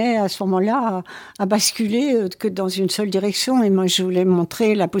nous amenait à ce moment-là à basculer que dans une seule direction. Et moi, je voulais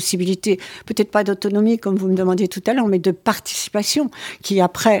montrer la possibilité, peut-être pas d'autonomie, comme vous me demandiez tout à l'heure, mais de participation, qui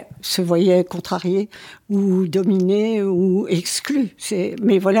après se voyait contrariée ou dominée ou exclue.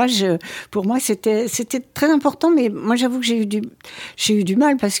 Mais voilà, pour moi, c'était très important. Mais moi, j'avoue que j'ai eu du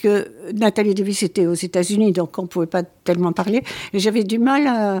mal parce que Nathalie Davis était aux États-Unis, donc on pouvait pas tellement parler. Et j'avais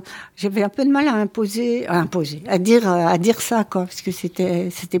un peu de mal à dire ça, quoi, parce que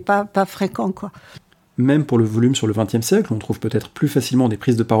c'était pas fréquent, quoi. Même pour le volume sur le XXe siècle, on trouve peut-être plus facilement des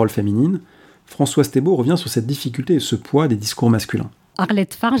prises de parole féminines. Françoise Thébault revient sur cette difficulté et ce poids des discours masculins.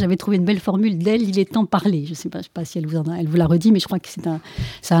 Arlette Farr, j'avais trouvé une belle formule d'elle, il est temps parler. Je ne sais pas si elle vous l'a redit, mais je crois que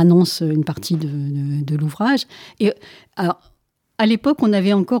ça annonce une partie de l'ouvrage. Et alors, à l'époque, on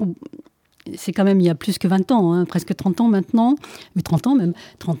avait encore... C'est quand même il y a plus que 20 ans, presque 30 ans maintenant, mais 30 ans même,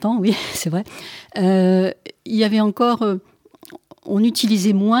 30 ans, oui, c'est vrai. Il y avait encore, on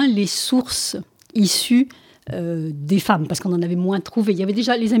utilisait moins les sources issues des femmes, parce qu'on en avait moins trouvé. Il y avait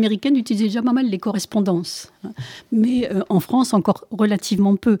déjà, les Américaines utilisaient déjà pas mal les correspondances, mais en France encore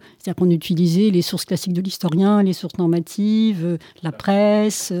relativement peu. C'est-à-dire qu'on utilisait les sources classiques de l'historien, les sources normatives, la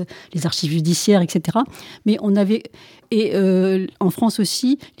presse, les archives judiciaires, etc. Mais on avait... Et en France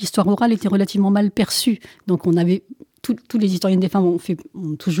aussi, l'histoire orale était relativement mal perçue. Donc on avait... Tous les historiens des femmes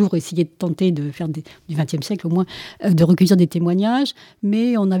ont toujours essayé de tenter de faire du XXe siècle au moins, de recueillir des témoignages,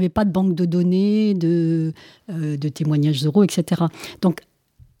 mais on n'avait pas de banque de données, de témoignages oraux, etc. Donc,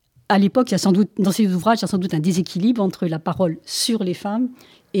 à l'époque, il y a sans doute, dans ces ouvrages, il y a sans doute un déséquilibre entre la parole sur les femmes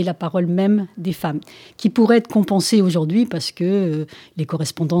et la parole même des femmes, qui pourrait être compensé aujourd'hui parce que les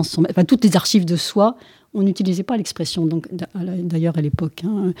correspondances sont... Enfin, toutes les archives de soi, on n'utilisait pas l'expression, donc, d'ailleurs à l'époque.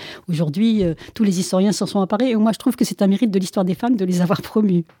 Aujourd'hui, tous les historiens s'en sont emparés, et moi je trouve que c'est un mérite de l'histoire des femmes de les avoir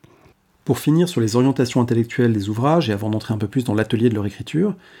promus. Pour finir sur les orientations intellectuelles des ouvrages, et avant d'entrer un peu plus dans l'atelier de leur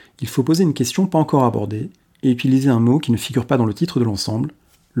écriture, il faut poser une question pas encore abordée, et utiliser un mot qui ne figure pas dans le titre de l'ensemble,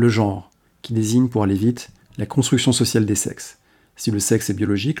 le genre, qui désigne, pour aller vite, la construction sociale des sexes. Si le sexe est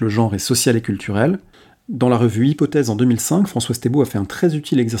biologique, le genre est social et culturel. Dans la revue Hypothèse en 2005, Françoise Thébault a fait un très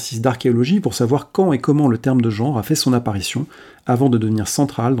utile exercice d'archéologie pour savoir quand et comment le terme de genre a fait son apparition avant de devenir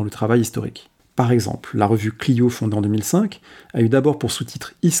central dans le travail historique. Par exemple, la revue Clio, fondée en 2005, a eu d'abord pour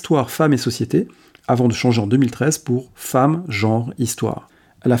sous-titre « Histoire, femmes et société », avant de changer en 2013 pour « Femmes, genre, histoire ».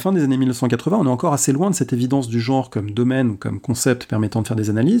 À la fin des années 1980, on est encore assez loin de cette évidence du genre comme domaine ou comme concept permettant de faire des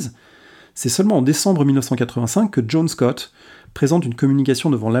analyses. C'est seulement en décembre 1985 que Joan Scott présente une communication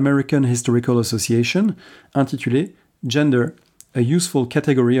devant l'American Historical Association intitulée « Gender, a Useful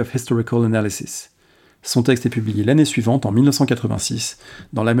Category of Historical Analysis ». Son texte est publié l'année suivante, en 1986,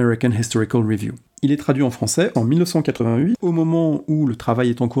 dans l'American Historical Review. Il est traduit en français en 1988, au moment où le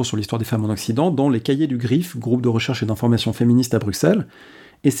travail est en cours sur l'histoire des femmes en Occident, dans les cahiers du GRIF, groupe de recherche et d'information féministe à Bruxelles,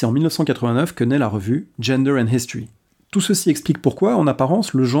 et c'est en 1989 que naît la revue Gender and History. Tout ceci explique pourquoi, en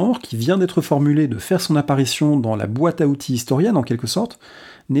apparence, le genre, qui vient d'être formulé de faire son apparition dans la boîte à outils historienne, en quelque sorte,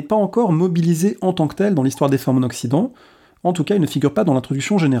 n'est pas encore mobilisé en tant que tel dans l'histoire des femmes en Occident, en tout cas il ne figure pas dans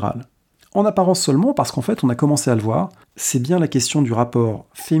l'introduction générale. En apparence seulement, parce qu'en fait on a commencé à le voir, c'est bien la question du rapport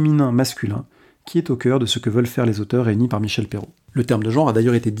féminin-masculin qui est au cœur de ce que veulent faire les auteurs réunis par Michel Perrault. Le terme de genre a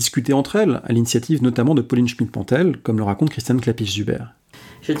d'ailleurs été discuté entre elles, à l'initiative notamment de Pauline Schmidt-Pantel, comme le raconte Christiane Clapiche-Zuber.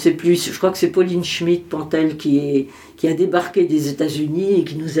 Je ne sais plus, je crois que c'est Pauline Schmidt-Pantel qui a débarqué des États-Unis et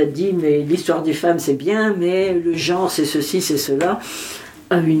qui nous a dit « mais l'histoire des femmes c'est bien, mais le genre c'est ceci, c'est cela ».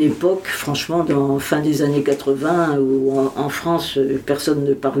 À une époque, franchement, dans fin des années 80, où en France, personne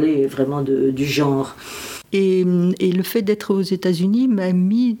ne parlait vraiment du genre. Et le fait d'être aux États-Unis m'a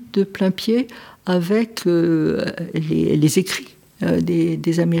mis de plein pied avec les écrits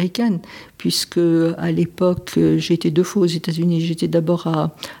des Américaines, puisque à l'époque, j'ai été 2 fois aux États-Unis. J'étais d'abord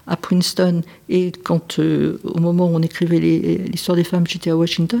à Princeton, et au moment où on écrivait l'histoire des femmes, j'étais à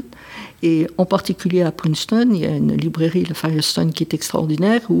Washington. Et en particulier à Princeton, il y a une librairie, la Firestone, qui est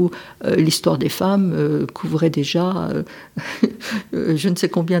extraordinaire, où l'histoire des femmes couvrait déjà je ne sais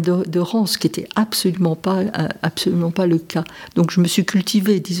combien de rangs, ce qui n'était absolument pas le cas. Donc je me suis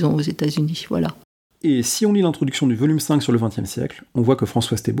cultivée, disons, aux États-Unis. Voilà. Et si on lit l'introduction du volume 5 sur le XXe siècle, on voit que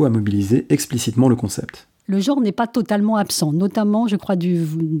Françoise Thébault a mobilisé explicitement le concept. Le genre n'est pas totalement absent, notamment, je crois, de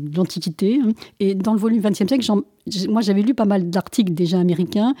l'Antiquité. Et dans le volume XXe siècle, moi j'avais lu pas mal d'articles déjà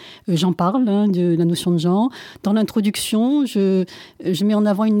américains, j'en parle, de la notion de genre. Dans l'introduction, je mets en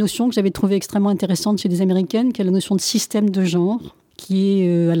avant une notion que j'avais trouvée extrêmement intéressante chez les Américaines, qui est la notion de système de genre, qui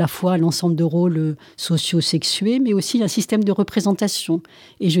est à la fois l'ensemble de rôles socio-sexués, mais aussi un système de représentation.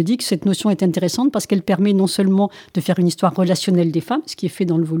 Et je dis que cette notion est intéressante parce qu'elle permet non seulement de faire une histoire relationnelle des femmes, ce qui est fait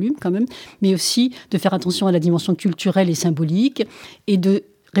dans le volume quand même, mais aussi de faire attention à la dimension culturelle et symbolique, et de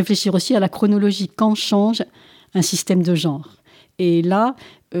réfléchir aussi à la chronologie, quand change un système de genre. Et là,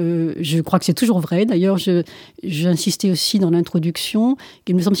 je crois que c'est toujours vrai. D'ailleurs, j'insistais aussi dans l'introduction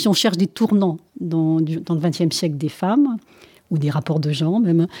qu'il me semble que si on cherche des tournants dans le XXe siècle des femmes, ou des rapports de genre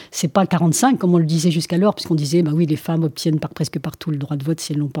même, c'est pas 45 comme on le disait jusqu'alors, puisqu'on disait oui, les femmes obtiennent presque partout le droit de vote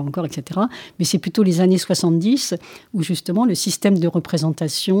si elles l'ont pas encore, etc. Mais c'est plutôt les années 70 où justement le système de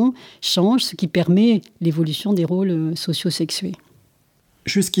représentation change, ce qui permet l'évolution des rôles socio-sexués.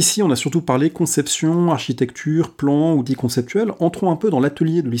 Jusqu'ici, on a surtout parlé conception, architecture, plan, outils conceptuels. Entrons un peu dans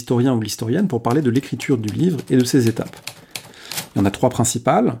l'atelier de l'historien ou l'historienne pour parler de l'écriture du livre et de ses étapes. Il y en a 3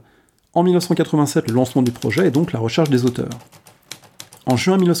 principales. En 1987, le lancement du projet et donc la recherche des auteurs. En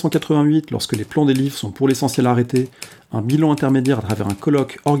juin 1988, lorsque les plans des livres sont pour l'essentiel arrêtés, un bilan intermédiaire à travers un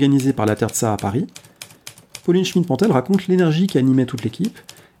colloque organisé par la Terza à Paris, Pauline Schmidt-Pantel raconte l'énergie qui animait toute l'équipe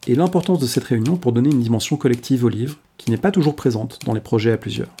et l'importance de cette réunion pour donner une dimension collective au livre, qui n'est pas toujours présente dans les projets à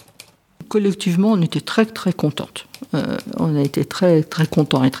plusieurs. Collectivement, on était très très contentes. On a été très très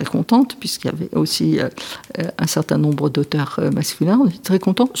contents et très contentes, puisqu'il y avait aussi un certain nombre d'auteurs masculins. On était très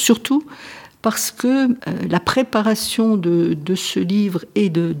contents, surtout parce que la préparation de ce livre et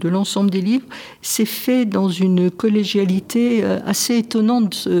de l'ensemble des livres s'est fait dans une collégialité assez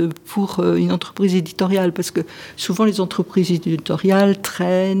étonnante pour une entreprise éditoriale, parce que souvent les entreprises éditoriales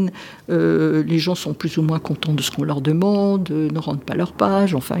traînent, les gens sont plus ou moins contents de ce qu'on leur demande, ne rendent pas leur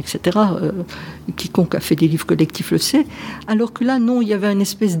page, enfin, etc. Quiconque a fait des livres collectifs le sait. Alors que là, non, il y avait une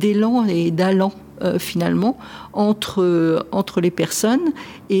espèce d'élan et d'allant finalement entre les personnes,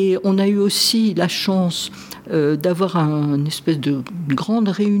 et on a eu aussi la chance d'avoir une espèce de grande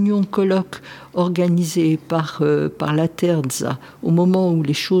réunion colloque organisée par la Terza au moment où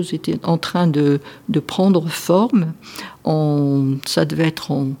les choses étaient en train de prendre forme. Ça devait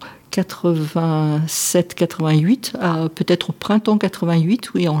être en 87-88, peut-être au printemps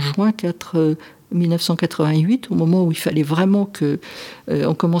 88, oui, en juin 1988, au moment où il fallait vraiment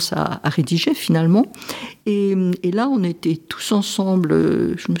qu'on commence à rédiger finalement. Et là, on était tous ensemble,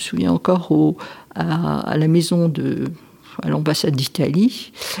 je me souviens encore, à la maison à l'ambassade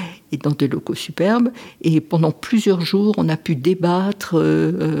d'Italie, et dans des locaux superbes. Et pendant plusieurs jours, on a pu débattre,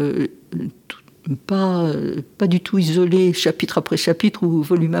 pas du tout isolé, chapitre après chapitre ou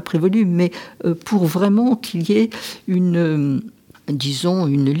volume après volume, mais pour vraiment qu'il y ait disons,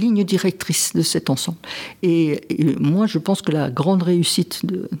 une ligne directrice de cet ensemble. Et moi, je pense que la grande réussite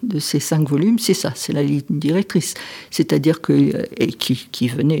de ces 5 volumes, c'est ça, c'est la ligne directrice. C'est-à-dire qui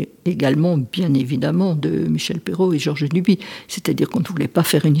venait également, bien évidemment, de Michel Perrault et Georges Duby. C'est-à-dire qu'on ne voulait pas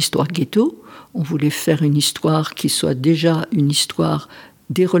faire une histoire ghetto, on voulait faire une histoire qui soit déjà une histoire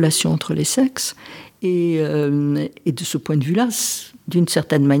des relations entre les sexes. Et de ce point de vue-là, d'une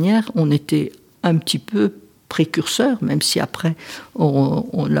certaine manière, on était un petit peu précurseur, même si après,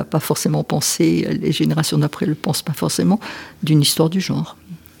 on ne l'a pas forcément pensé, les générations d'après ne le pensent pas forcément, d'une histoire du genre.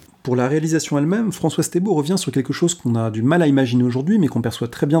 Pour la réalisation elle-même, Françoise Thébault revient sur quelque chose qu'on a du mal à imaginer aujourd'hui, mais qu'on perçoit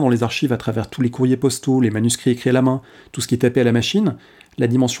très bien dans les archives à travers tous les courriers postaux, les manuscrits écrits à la main, tout ce qui est tapé à la machine, la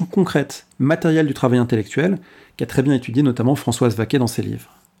dimension concrète, matérielle du travail intellectuel, qu'a très bien étudié notamment Françoise Vaquet dans ses livres.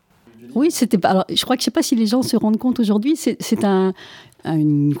 Oui, alors, je crois que je ne sais pas si les gens se rendent compte aujourd'hui, c'est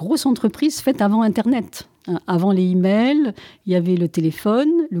une grosse entreprise faite avant Internet. Avant les emails, il y avait le téléphone,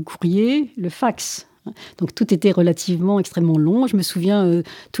 le courrier, le fax. Donc tout était relativement extrêmement long. Je me souviens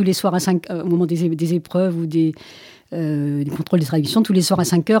tous les soirs au moment des épreuves ou des contrôles de traduction, tous les soirs à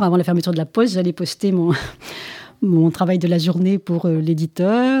 5 heures avant la fermeture de la poste, j'allais poster mon travail de la journée pour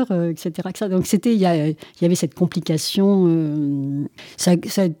l'éditeur, etc. Donc il y avait cette complication. Ça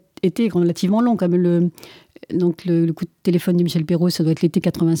a été relativement long, comme le coup de téléphone de Michel Perrault, ça doit être l'été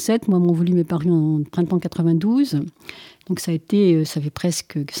 87. Moi, mon volume est paru en printemps 92. Donc ça fait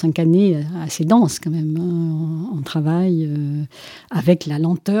presque 5 années assez denses quand même, hein, en travail, avec la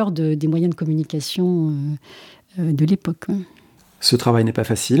lenteur des moyens de communication de l'époque. Hein. Ce travail n'est pas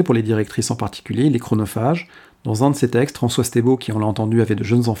facile, pour les directrices en particulier, il est chronophage. Dans un de ses textes, Françoise Thébault, qui on l'a entendu avait de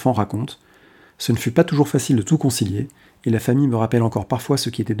jeunes enfants, raconte « Ce ne fut pas toujours facile de tout concilier, et la famille me rappelle encore parfois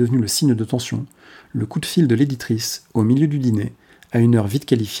ce qui était devenu le signe de tension, le coup de fil de l'éditrice, au milieu du dîner, à une heure vite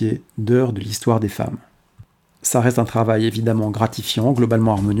qualifiée d'heure de l'histoire des femmes. » Ça reste un travail évidemment gratifiant,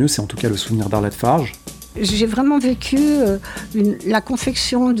 globalement harmonieux, c'est en tout cas le souvenir d'Arlette Farge. J'ai vraiment vécu la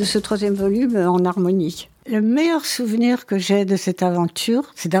confection de ce 3e volume en harmonie. Le meilleur souvenir que j'ai de cette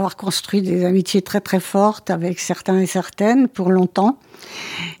aventure, c'est d'avoir construit des amitiés très très fortes avec certains et certaines pour longtemps.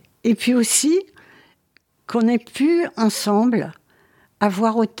 Et puis aussi qu'on ait pu ensemble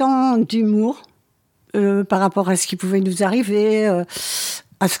avoir autant d'humour par rapport à ce qui pouvait nous arriver,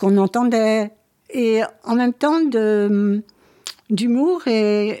 à ce qu'on entendait. Et en même temps d'humour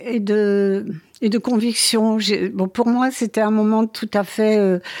et de conviction. Pour moi, c'était un moment tout à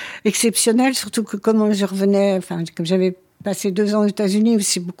fait exceptionnel, surtout que comme j'avais passé 2 ans aux États-Unis, où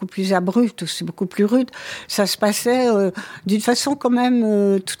c'est beaucoup plus abrupt, où c'est beaucoup plus rude, ça se passait d'une façon quand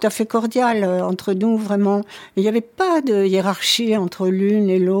même tout à fait cordiale entre nous, vraiment. Il n'y avait pas de hiérarchie entre l'une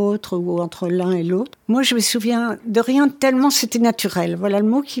et l'autre, ou entre l'un et l'autre. Moi, je me souviens de rien, tellement c'était naturel. Voilà le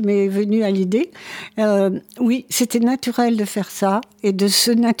mot qui m'est venu à l'idée. Oui, c'était naturel de faire ça, et de ce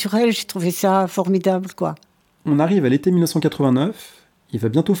naturel, j'ai trouvé ça formidable, quoi. On arrive à l'été 1989, il va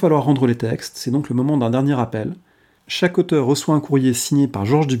bientôt falloir rendre les textes, c'est donc le moment d'un dernier appel. Chaque auteur reçoit un courrier signé par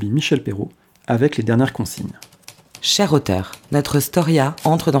Georges Duby, Michel Perrault, avec les dernières consignes. Cher auteur, notre Storia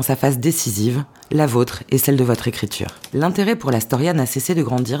entre dans sa phase décisive, la vôtre et celle de votre écriture. L'intérêt pour la Storia n'a cessé de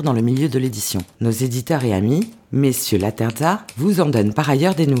grandir dans le milieu de l'édition. Nos éditeurs et amis, messieurs Laterza, vous en donnent par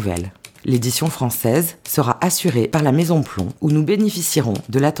ailleurs des nouvelles. L'édition française sera assurée par la Maison Plomb, où nous bénéficierons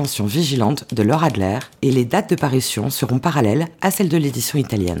de l'attention vigilante de Laura Adler, et les dates de parution seront parallèles à celles de l'édition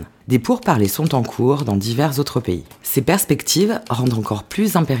italienne. Des pourparlers sont en cours dans divers autres pays. Ces perspectives rendent encore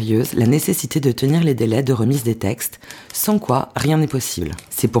plus impérieuse la nécessité de tenir les délais de remise des textes, sans quoi rien n'est possible.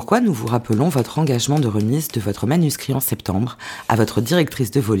 C'est pourquoi nous vous rappelons votre engagement de remise de votre manuscrit en septembre à votre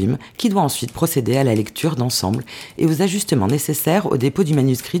directrice de volume, qui doit ensuite procéder à la lecture d'ensemble et aux ajustements nécessaires au dépôt du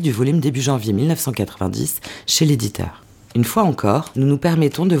manuscrit du volume début janvier 1990 chez l'éditeur. Une fois encore, nous nous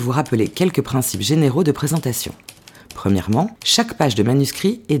permettons de vous rappeler quelques principes généraux de présentation. Premièrement, chaque page de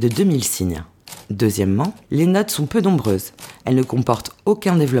manuscrit est de 2000 signes. Deuxièmement, les notes sont peu nombreuses. Elles ne comportent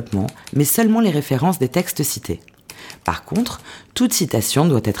aucun développement, mais seulement les références des textes cités. Par contre, toute citation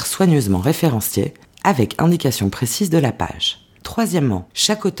doit être soigneusement référenciée, avec indication précise de la page. Troisièmement,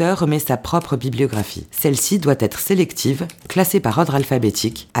 chaque auteur remet sa propre bibliographie. Celle-ci doit être sélective, classée par ordre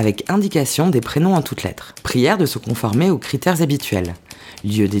alphabétique, avec indication des prénoms en toutes lettres. Prière de se conformer aux critères habituels.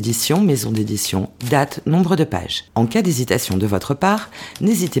 Lieu d'édition, maison d'édition, date, nombre de pages. En cas d'hésitation de votre part,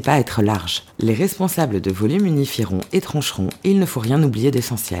 n'hésitez pas à être large. Les responsables de volume unifieront et trancheront et il ne faut rien oublier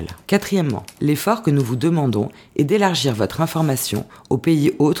d'essentiel. Quatrièmement, l'effort que nous vous demandons est d'élargir votre information aux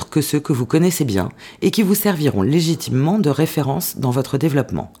pays autres que ceux que vous connaissez bien et qui vous serviront légitimement de référence dans votre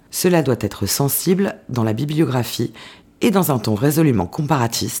développement. Cela doit être sensible dans la bibliographie et dans un ton résolument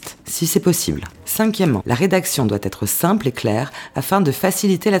comparatiste, si c'est possible. 5e, la rédaction doit être simple et claire afin de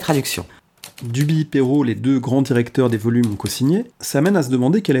faciliter la traduction. Duby et Perrault, les 2 grands directeurs des volumes, ont co-signé. Ça amène à se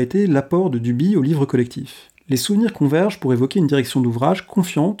demander quel a été l'apport de Duby au livre collectif. Les souvenirs convergent pour évoquer une direction d'ouvrage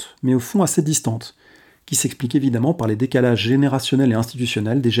confiante, mais au fond assez distante, qui s'explique évidemment par les décalages générationnels et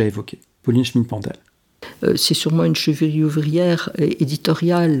institutionnels déjà évoqués. Pauline Schmitt-Pantel. C'est sûrement une chevillerie ouvrière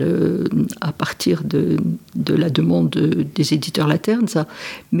éditoriale à partir de la demande des éditeurs Laternes, ça.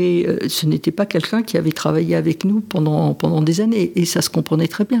 Mais ce n'était pas quelqu'un qui avait travaillé avec nous pendant des années. Et ça se comprenait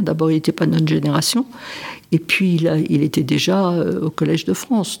très bien. D'abord, il n'était pas de notre génération. Et puis, il était déjà au Collège de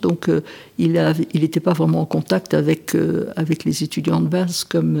France. Donc, il n'était pas vraiment en contact avec les étudiants de base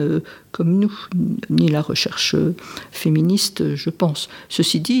comme nous, ni la recherche féministe, je pense.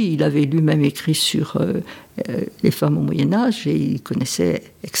 Ceci dit, il avait lui-même écrit sur les femmes au Moyen-Âge et il connaissait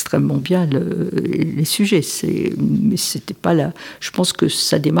extrêmement bien les sujets. Mais c'était pas je pense que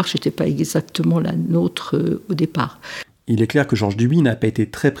sa démarche n'était pas exactement la nôtre au départ. Il est clair que Georges Duby n'a pas été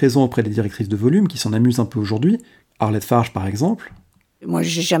très présent auprès des directrices de volume, qui s'en amusent un peu aujourd'hui. Arlette Farge, par exemple. Moi,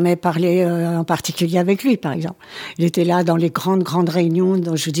 j'ai jamais parlé en particulier avec lui, par exemple. Il était là dans les grandes réunions,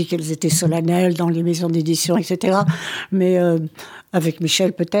 dont je dis qu'elles étaient solennelles, dans les maisons d'édition, etc. Mais avec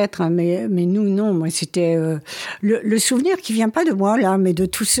Michel peut-être, hein, mais nous, non. Moi, c'était le souvenir qui vient pas de moi, là, mais de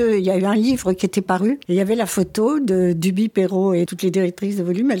tous ceux. Il y a eu un livre qui était paru, et il y avait la photo de Duby, Perrault et toutes les directrices de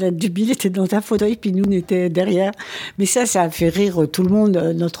volume. Duby était dans un fauteuil, puis nous, on était derrière. Mais ça a fait rire tout le monde,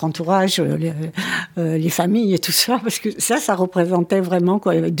 notre entourage, les familles et tout ça, parce que ça représentait vraiment,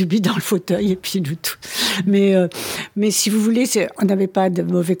 quoi, avec Duby dans le fauteuil, et puis nous tout. Mais si vous voulez, on n'avait pas de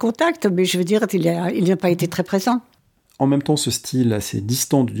mauvais contact, mais je veux dire, il n'a pas été très présent. En même temps, ce style assez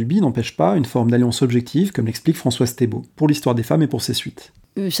distant de Duby n'empêche pas une forme d'alliance objective, comme l'explique Françoise Thébault, pour l'histoire des femmes et pour ses suites.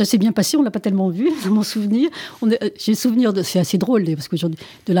 Ça s'est bien passé, on ne l'a pas tellement vu, dans mon souvenir. J'ai le souvenir, c'est assez drôle, parce que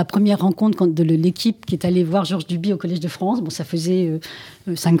de la première rencontre de l'équipe qui est allée voir Georges Duby au Collège de France. Bon, ça faisait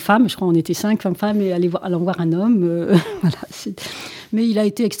 5 femmes, je crois, on était 5 femmes, et allant voir un homme. Voilà, mais il a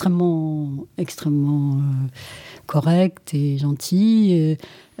été extrêmement correct et gentil.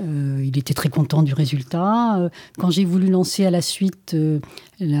 Il était très content du résultat. Quand j'ai voulu lancer à la suite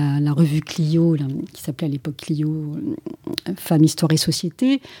la revue Clio, qui s'appelait à l'époque Clio, Femmes, Histoire et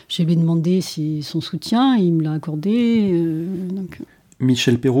Société, je lui ai demandé son soutien, et il me l'a accordé.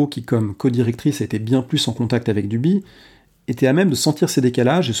 Michel Perrault, qui comme co-directrice était bien plus en contact avec Duby, était à même de sentir ces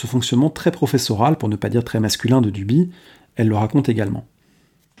décalages et ce fonctionnement très professoral, pour ne pas dire très masculin de Duby. Elle le raconte également.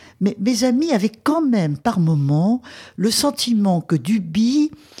 Mais mes amis avaient quand même, par moments, le sentiment que Duby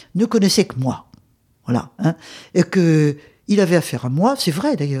ne connaissait que moi. Voilà. Hein, et qu'il avait affaire à moi, c'est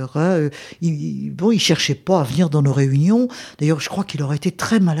vrai d'ailleurs. Hein, il cherchait pas à venir dans nos réunions. D'ailleurs, je crois qu'il aurait été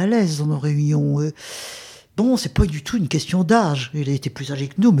très mal à l'aise dans nos réunions. C'est pas du tout une question d'âge. Il était plus âgé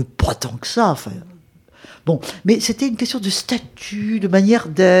que nous, mais pas tant que ça. Enfin, mais c'était une question de statut, de manière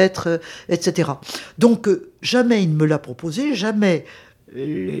d'être, etc. Donc, jamais il ne me l'a proposé, jamais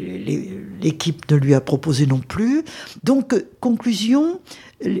l'équipe ne lui a proposé non plus. Donc, conclusion,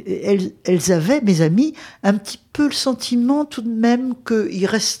 elles avaient, mes amies, un petit peu le sentiment tout de même qu'il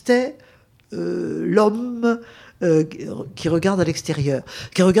restait l'homme qui regarde à l'extérieur,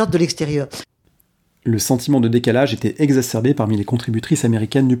 qui regarde de l'extérieur. Le sentiment de décalage était exacerbé parmi les contributrices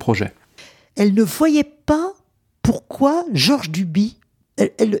américaines du projet. Elles ne voyaient pas pourquoi Georges Duby,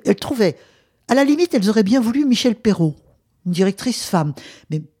 elles trouvaient, à la limite, elles auraient bien voulu Michel Perrault, une directrice femme.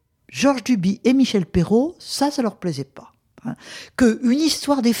 Mais Georges Duby et Michel Perrault, ça leur plaisait pas. Hein. Qu'une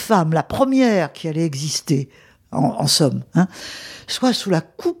histoire des femmes, la première qui allait exister, en somme, soit sous la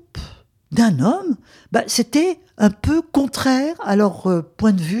coupe d'un homme, c'était un peu contraire à leur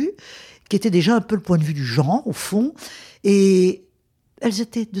point de vue, qui était déjà un peu le point de vue du genre, au fond. Et elles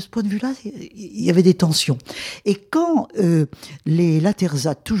étaient, de ce point de vue-là, il y avait des tensions. Et quand les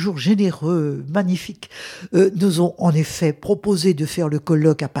Laterza, toujours généreux, magnifiques, nous ont en effet proposé de faire le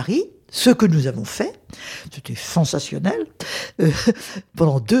colloque à Paris, ce que nous avons fait, c'était sensationnel.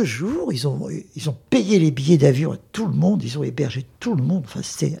 Pendant 2 jours, ils ont payé les billets d'avion à tout le monde, ils ont hébergé tout le monde, enfin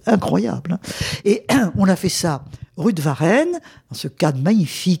c'était incroyable. Et on a fait ça rue de Varennes, dans ce cadre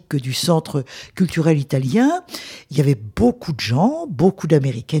magnifique du Centre culturel italien. Il y avait beaucoup de gens, beaucoup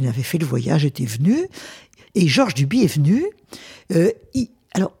d'Américaines avaient fait le voyage, étaient venus, et Georges Duby est venu.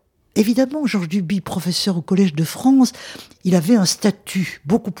 Alors, évidemment, Georges Duby, professeur au Collège de France, il avait un statut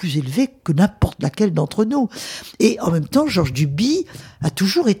beaucoup plus élevé que n'importe laquelle d'entre nous. Et en même temps, Georges Duby a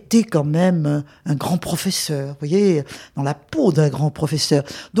toujours été quand même un grand professeur, vous voyez, dans la peau d'un grand professeur.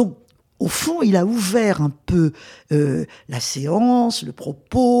 Donc, au fond, il a ouvert un peu la séance, le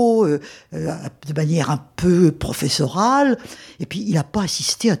propos, de manière un peu professorale, et puis il n'a pas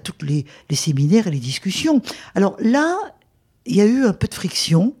assisté à tous les séminaires et les discussions. Alors là, il y a eu un peu de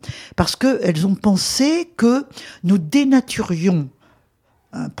friction, parce qu'elles ont pensé que nous dénaturions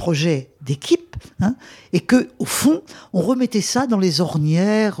un projet d'équipe, et que, au fond, on remettait ça dans les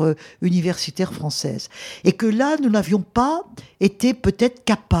ornières universitaires françaises. Et que là, nous n'avions pas été peut-être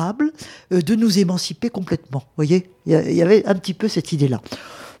capables de nous émanciper complètement. Vous voyez, il y avait un petit peu cette idée-là.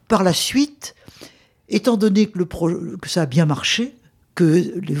 Par la suite, étant donné que ça a bien marché, que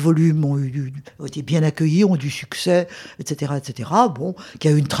les volumes ont été bien accueillis, ont eu du succès, etc., bon, qu'il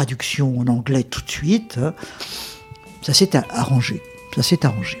y a eu une traduction en anglais tout de suite, ça s'est arrangé.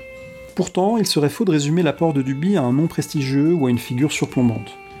 Pourtant, il serait faux de résumer l'apport de Duby à un nom prestigieux ou à une figure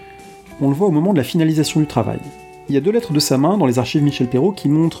surplombante. On le voit au moment de la finalisation du travail. Il y a 2 lettres de sa main dans les archives Michel Perrault qui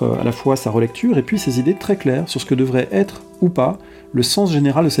montrent à la fois sa relecture et puis ses idées très claires sur ce que devrait être, ou pas, le sens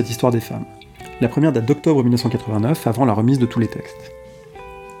général de cette histoire des femmes. La première date d'octobre 1989, avant la remise de tous les textes.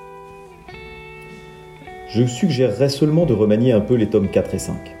 Je suggérerais seulement de remanier un peu les tomes 4 et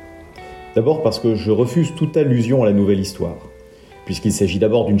 5. D'abord parce que je refuse toute allusion à la nouvelle histoire, puisqu'il s'agit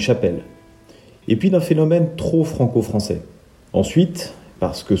d'abord d'une chapelle, et puis d'un phénomène trop franco-français. Ensuite,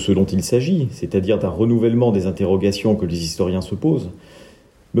 parce que ce dont il s'agit, c'est-à-dire d'un renouvellement des interrogations que les historiens se posent,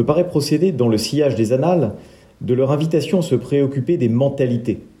 me paraît procéder, dans le sillage des annales, de leur invitation à se préoccuper des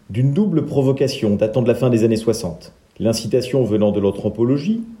mentalités, d'une double provocation datant de la fin des années 60. L'incitation venant de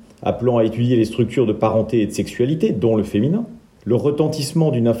l'anthropologie, appelant à étudier les structures de parenté et de sexualité, dont le féminin, le retentissement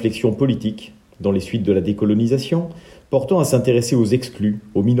d'une inflexion politique, dans les suites de la décolonisation, portant à s'intéresser aux exclus,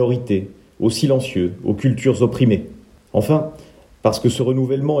 aux minorités, aux silencieux, aux cultures opprimées. Enfin, parce que ce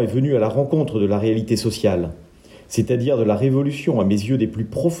renouvellement est venu à la rencontre de la réalité sociale, c'est-à-dire de la révolution à mes yeux des plus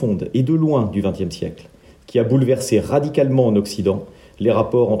profondes et de loin du XXe siècle, qui a bouleversé radicalement en Occident les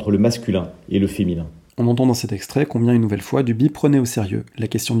rapports entre le masculin et le féminin. On entend dans cet extrait combien une nouvelle fois Duby prenait au sérieux la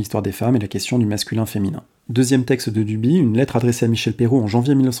question de l'histoire des femmes et la question du masculin-féminin. Deuxième texte de Duby, une lettre adressée à Michel Perrault en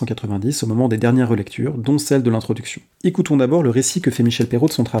janvier 1990 au moment des dernières relectures, dont celle de l'introduction. Écoutons d'abord le récit que fait Michel Perrault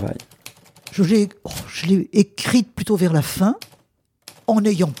de son travail. Je l'ai écrite plutôt vers la fin, en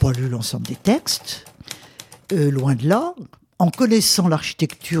n'ayant pas lu l'ensemble des textes, loin de là, en connaissant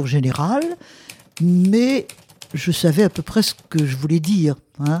l'architecture générale, mais je savais à peu près ce que je voulais dire.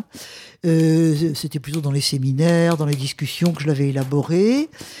 C'était plutôt dans les séminaires, dans les discussions que je l'avais élaborée.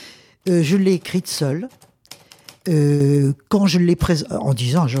 Je l'ai écrite seule. Quand je l'ai présentée, en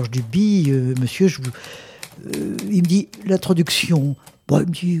disant à Georges Duby, monsieur, il me dit l'introduction. Bon, il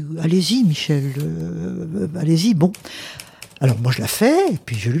me dit allez-y, Michel, allez-y. Bon, alors moi je la fais et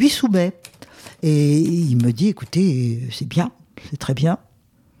puis je lui soumets. Et il me dit écoutez, c'est bien, c'est très bien.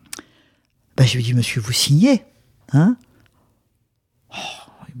 Ben, je lui dis monsieur, vous signez, hein?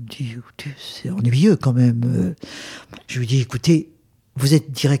 Il me dit écoutez, c'est ennuyeux quand même. Je lui dis écoutez, vous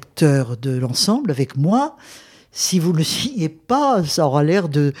êtes directeur de l'ensemble avec moi. Si vous ne le signez pas, ça aura l'air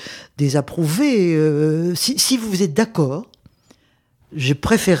de désapprouver. Si vous êtes d'accord, je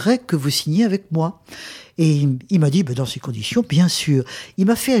préférerais que vous signiez avec moi. Et il m'a dit, dans ces conditions, bien sûr. Il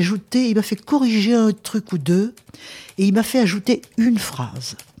m'a fait corriger un truc ou deux, et il m'a fait ajouter une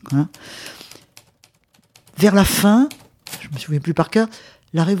phrase. Vers la fin, je me souviens plus par cœur,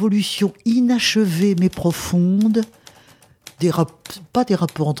 la révolution inachevée mais profonde, pas des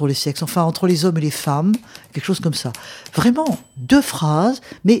rapports entre les sexes, enfin entre les hommes et les femmes, quelque chose comme ça. Vraiment, 2 phrases,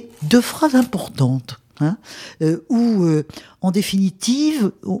 mais 2 phrases importantes. Où, en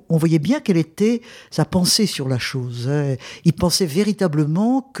définitive, on voyait bien quelle était sa pensée sur la chose. Il pensait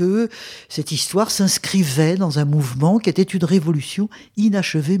véritablement que cette histoire s'inscrivait dans un mouvement qui était une révolution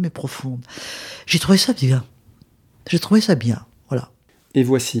inachevée mais profonde. J'ai trouvé ça bien. Voilà. Et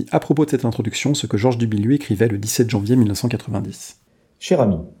voici, à propos de cette introduction, ce que Georges Duby lui écrivait le 17 janvier 1990. Cher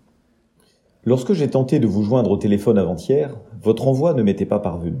ami, lorsque j'ai tenté de vous joindre au téléphone avant-hier, votre envoi ne m'était pas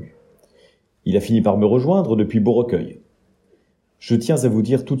parvenu. Il a fini par me rejoindre depuis Beaurecueil. Je tiens à vous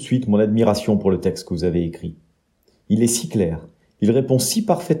dire tout de suite mon admiration pour le texte que vous avez écrit. Il est si clair, il répond si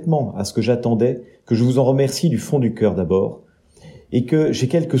parfaitement à ce que j'attendais, que je vous en remercie du fond du cœur d'abord, et que j'ai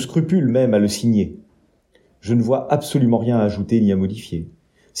quelques scrupules même à le signer. Je ne vois absolument rien à ajouter ni à modifier.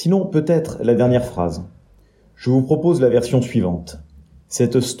 Sinon, peut-être la dernière phrase. Je vous propose la version suivante.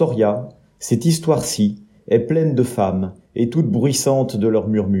 Cette storia, cette histoire-ci, est pleine de femmes, et toute bruissante de leurs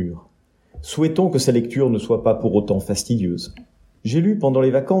murmures. Souhaitons que sa lecture ne soit pas pour autant fastidieuse. J'ai lu pendant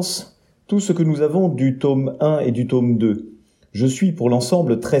les vacances tout ce que nous avons du tome 1 et du tome 2. Je suis pour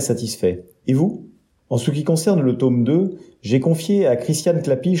l'ensemble très satisfait. Et vous ? En ce qui concerne le tome 2, j'ai confié à Christiane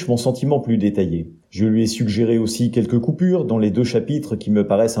Clapiche mon sentiment plus détaillé. Je lui ai suggéré aussi quelques coupures dans les 2 chapitres qui me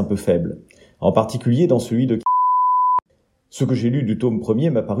paraissent un peu faibles, en particulier dans celui de Ce que j'ai lu du tome 1er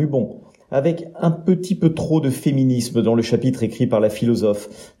m'a paru bon, avec un petit peu trop de féminisme dans le chapitre écrit par la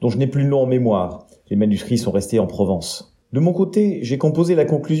philosophe, dont je n'ai plus le nom en mémoire. Les manuscrits sont restés en Provence. De mon côté, j'ai composé la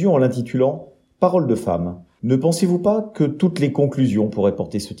conclusion en l'intitulant « Parole de femme ». Ne pensez-vous pas que toutes les conclusions pourraient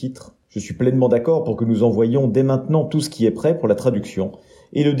porter ce titre ? Je suis pleinement d'accord pour que nous envoyions dès maintenant tout ce qui est prêt pour la traduction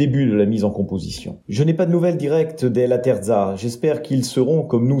et le début de la mise en composition. Je n'ai pas de nouvelles directes des La Terza, j'espère qu'ils seront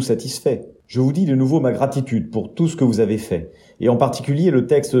comme nous satisfaits. Je vous dis de nouveau ma gratitude pour tout ce que vous avez fait, et en particulier le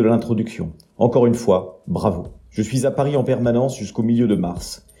texte de l'introduction. Encore une fois, bravo. Je suis à Paris en permanence jusqu'au milieu de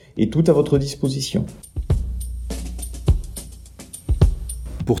mars, et tout à votre disposition.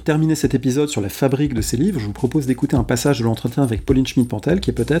 Pour terminer cet épisode sur la fabrique de ces livres, je vous propose d'écouter un passage de l'entretien avec Pauline Schmidt-Pantel qui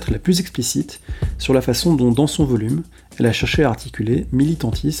est peut-être la plus explicite sur la façon dont, dans son volume, elle a cherché à articuler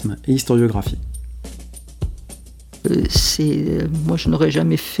militantisme et historiographie. Moi, je n'aurais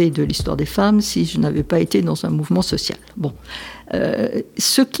jamais fait de l'histoire des femmes si je n'avais pas été dans un mouvement social. Bon.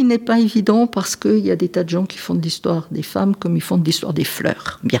 Ce qui n'est pas évident parce qu'il y a des tas de gens qui font de l'histoire des femmes comme ils font de l'histoire des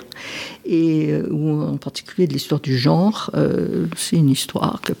fleurs. Bien. Et ou en particulier de l'histoire du genre. C'est une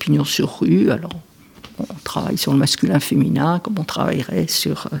histoire qui a pignon sur rue. Alors, on travaille sur le masculin-féminin comme on travaillerait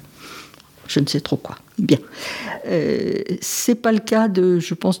sur je ne sais trop quoi. Bien. C'est pas le cas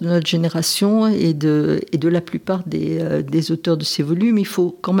je pense, de notre génération et de la plupart des auteurs de ces volumes. Il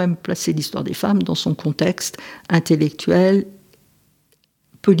faut quand même placer l'histoire des femmes dans son contexte intellectuel,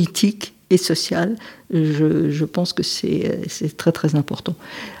 politique et social. Je pense que c'est très très important.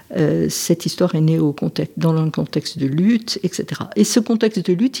 Cette histoire est née dans un contexte de lutte, etc. Et ce contexte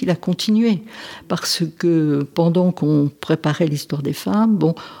de lutte, il a continué, parce que pendant qu'on préparait l'histoire des femmes,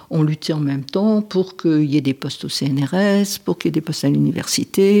 on luttait en même temps pour qu'il y ait des postes au CNRS, pour qu'il y ait des postes à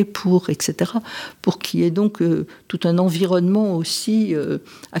l'université, etc. Pour qu'il y ait donc tout un environnement aussi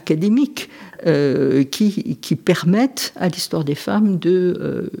académique qui permette à l'histoire des femmes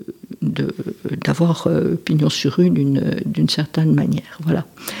d'avoir pignon sur rue d'une certaine manière. Voilà.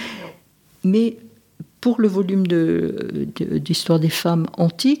 Mais pour le volume d'histoire des femmes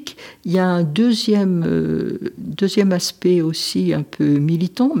antiques, il y a un deuxième aspect aussi un peu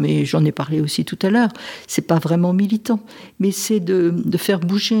militant, mais j'en ai parlé aussi tout à l'heure. C'est pas vraiment militant, mais c'est de faire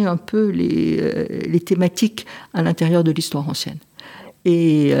bouger un peu les thématiques à l'intérieur de l'histoire ancienne.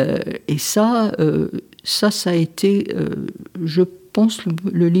 Et ça a été, je pense,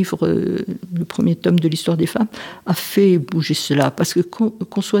 le livre, le premier tome de l'histoire des femmes, a fait bouger cela. Parce que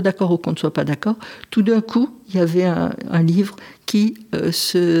qu'on soit d'accord ou qu'on ne soit pas d'accord, tout d'un coup, il y avait un livre qui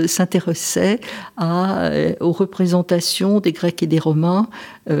s'intéressait aux représentations des Grecs et des Romains,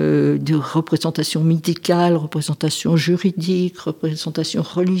 de représentations médicales, représentations juridiques, représentations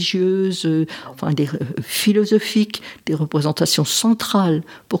religieuses, philosophiques, des représentations centrales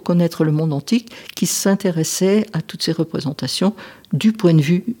pour connaître le monde antique, qui s'intéressaient à toutes ces représentations du point de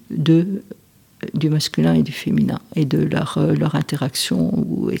vue du masculin et du féminin et de leur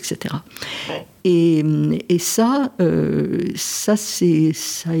interaction, etc. Et ça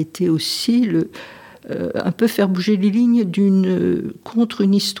a été aussi un peu faire bouger les lignes contre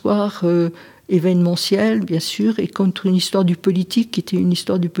une histoire événementielle, bien sûr, et contre une histoire du politique qui était une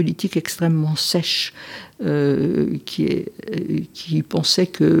histoire du politique extrêmement sèche, qui pensait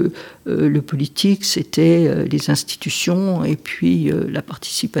que le politique, c'était les institutions et puis la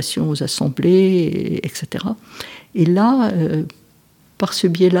participation aux assemblées, etc. Et là, par ce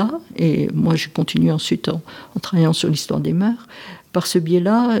biais-là, et moi j'ai continué ensuite en travaillant sur l'histoire des mœurs, par ce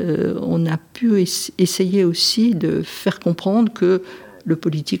biais-là, on a pu essayer aussi de faire comprendre que le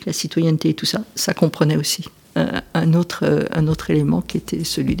politique, la citoyenneté et tout ça, ça comprenait aussi un autre élément qui était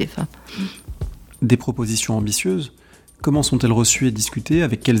celui des femmes. Des propositions ambitieuses, comment sont-elles reçues et discutées,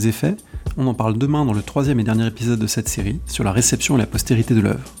 avec quels effets ? On en parle demain dans le 3e et dernier épisode de cette série, sur la réception et la postérité de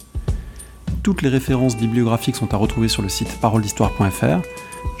l'œuvre. Toutes les références bibliographiques sont à retrouver sur le site paroledhistoire.fr.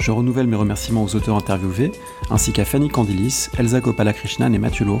 Je renouvelle mes remerciements aux auteurs interviewés, ainsi qu'à Fanny Candilis, Elsa Gopalakrishnan et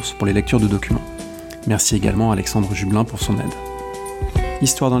Mathieu Lours pour les lectures de documents. Merci également à Alexandre Jublin pour son aide.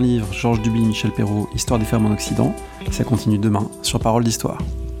 Histoire d'un livre, Georges Duby, Michel Perrault, Histoire des femmes en Occident, ça continue demain sur Parole d'Histoire.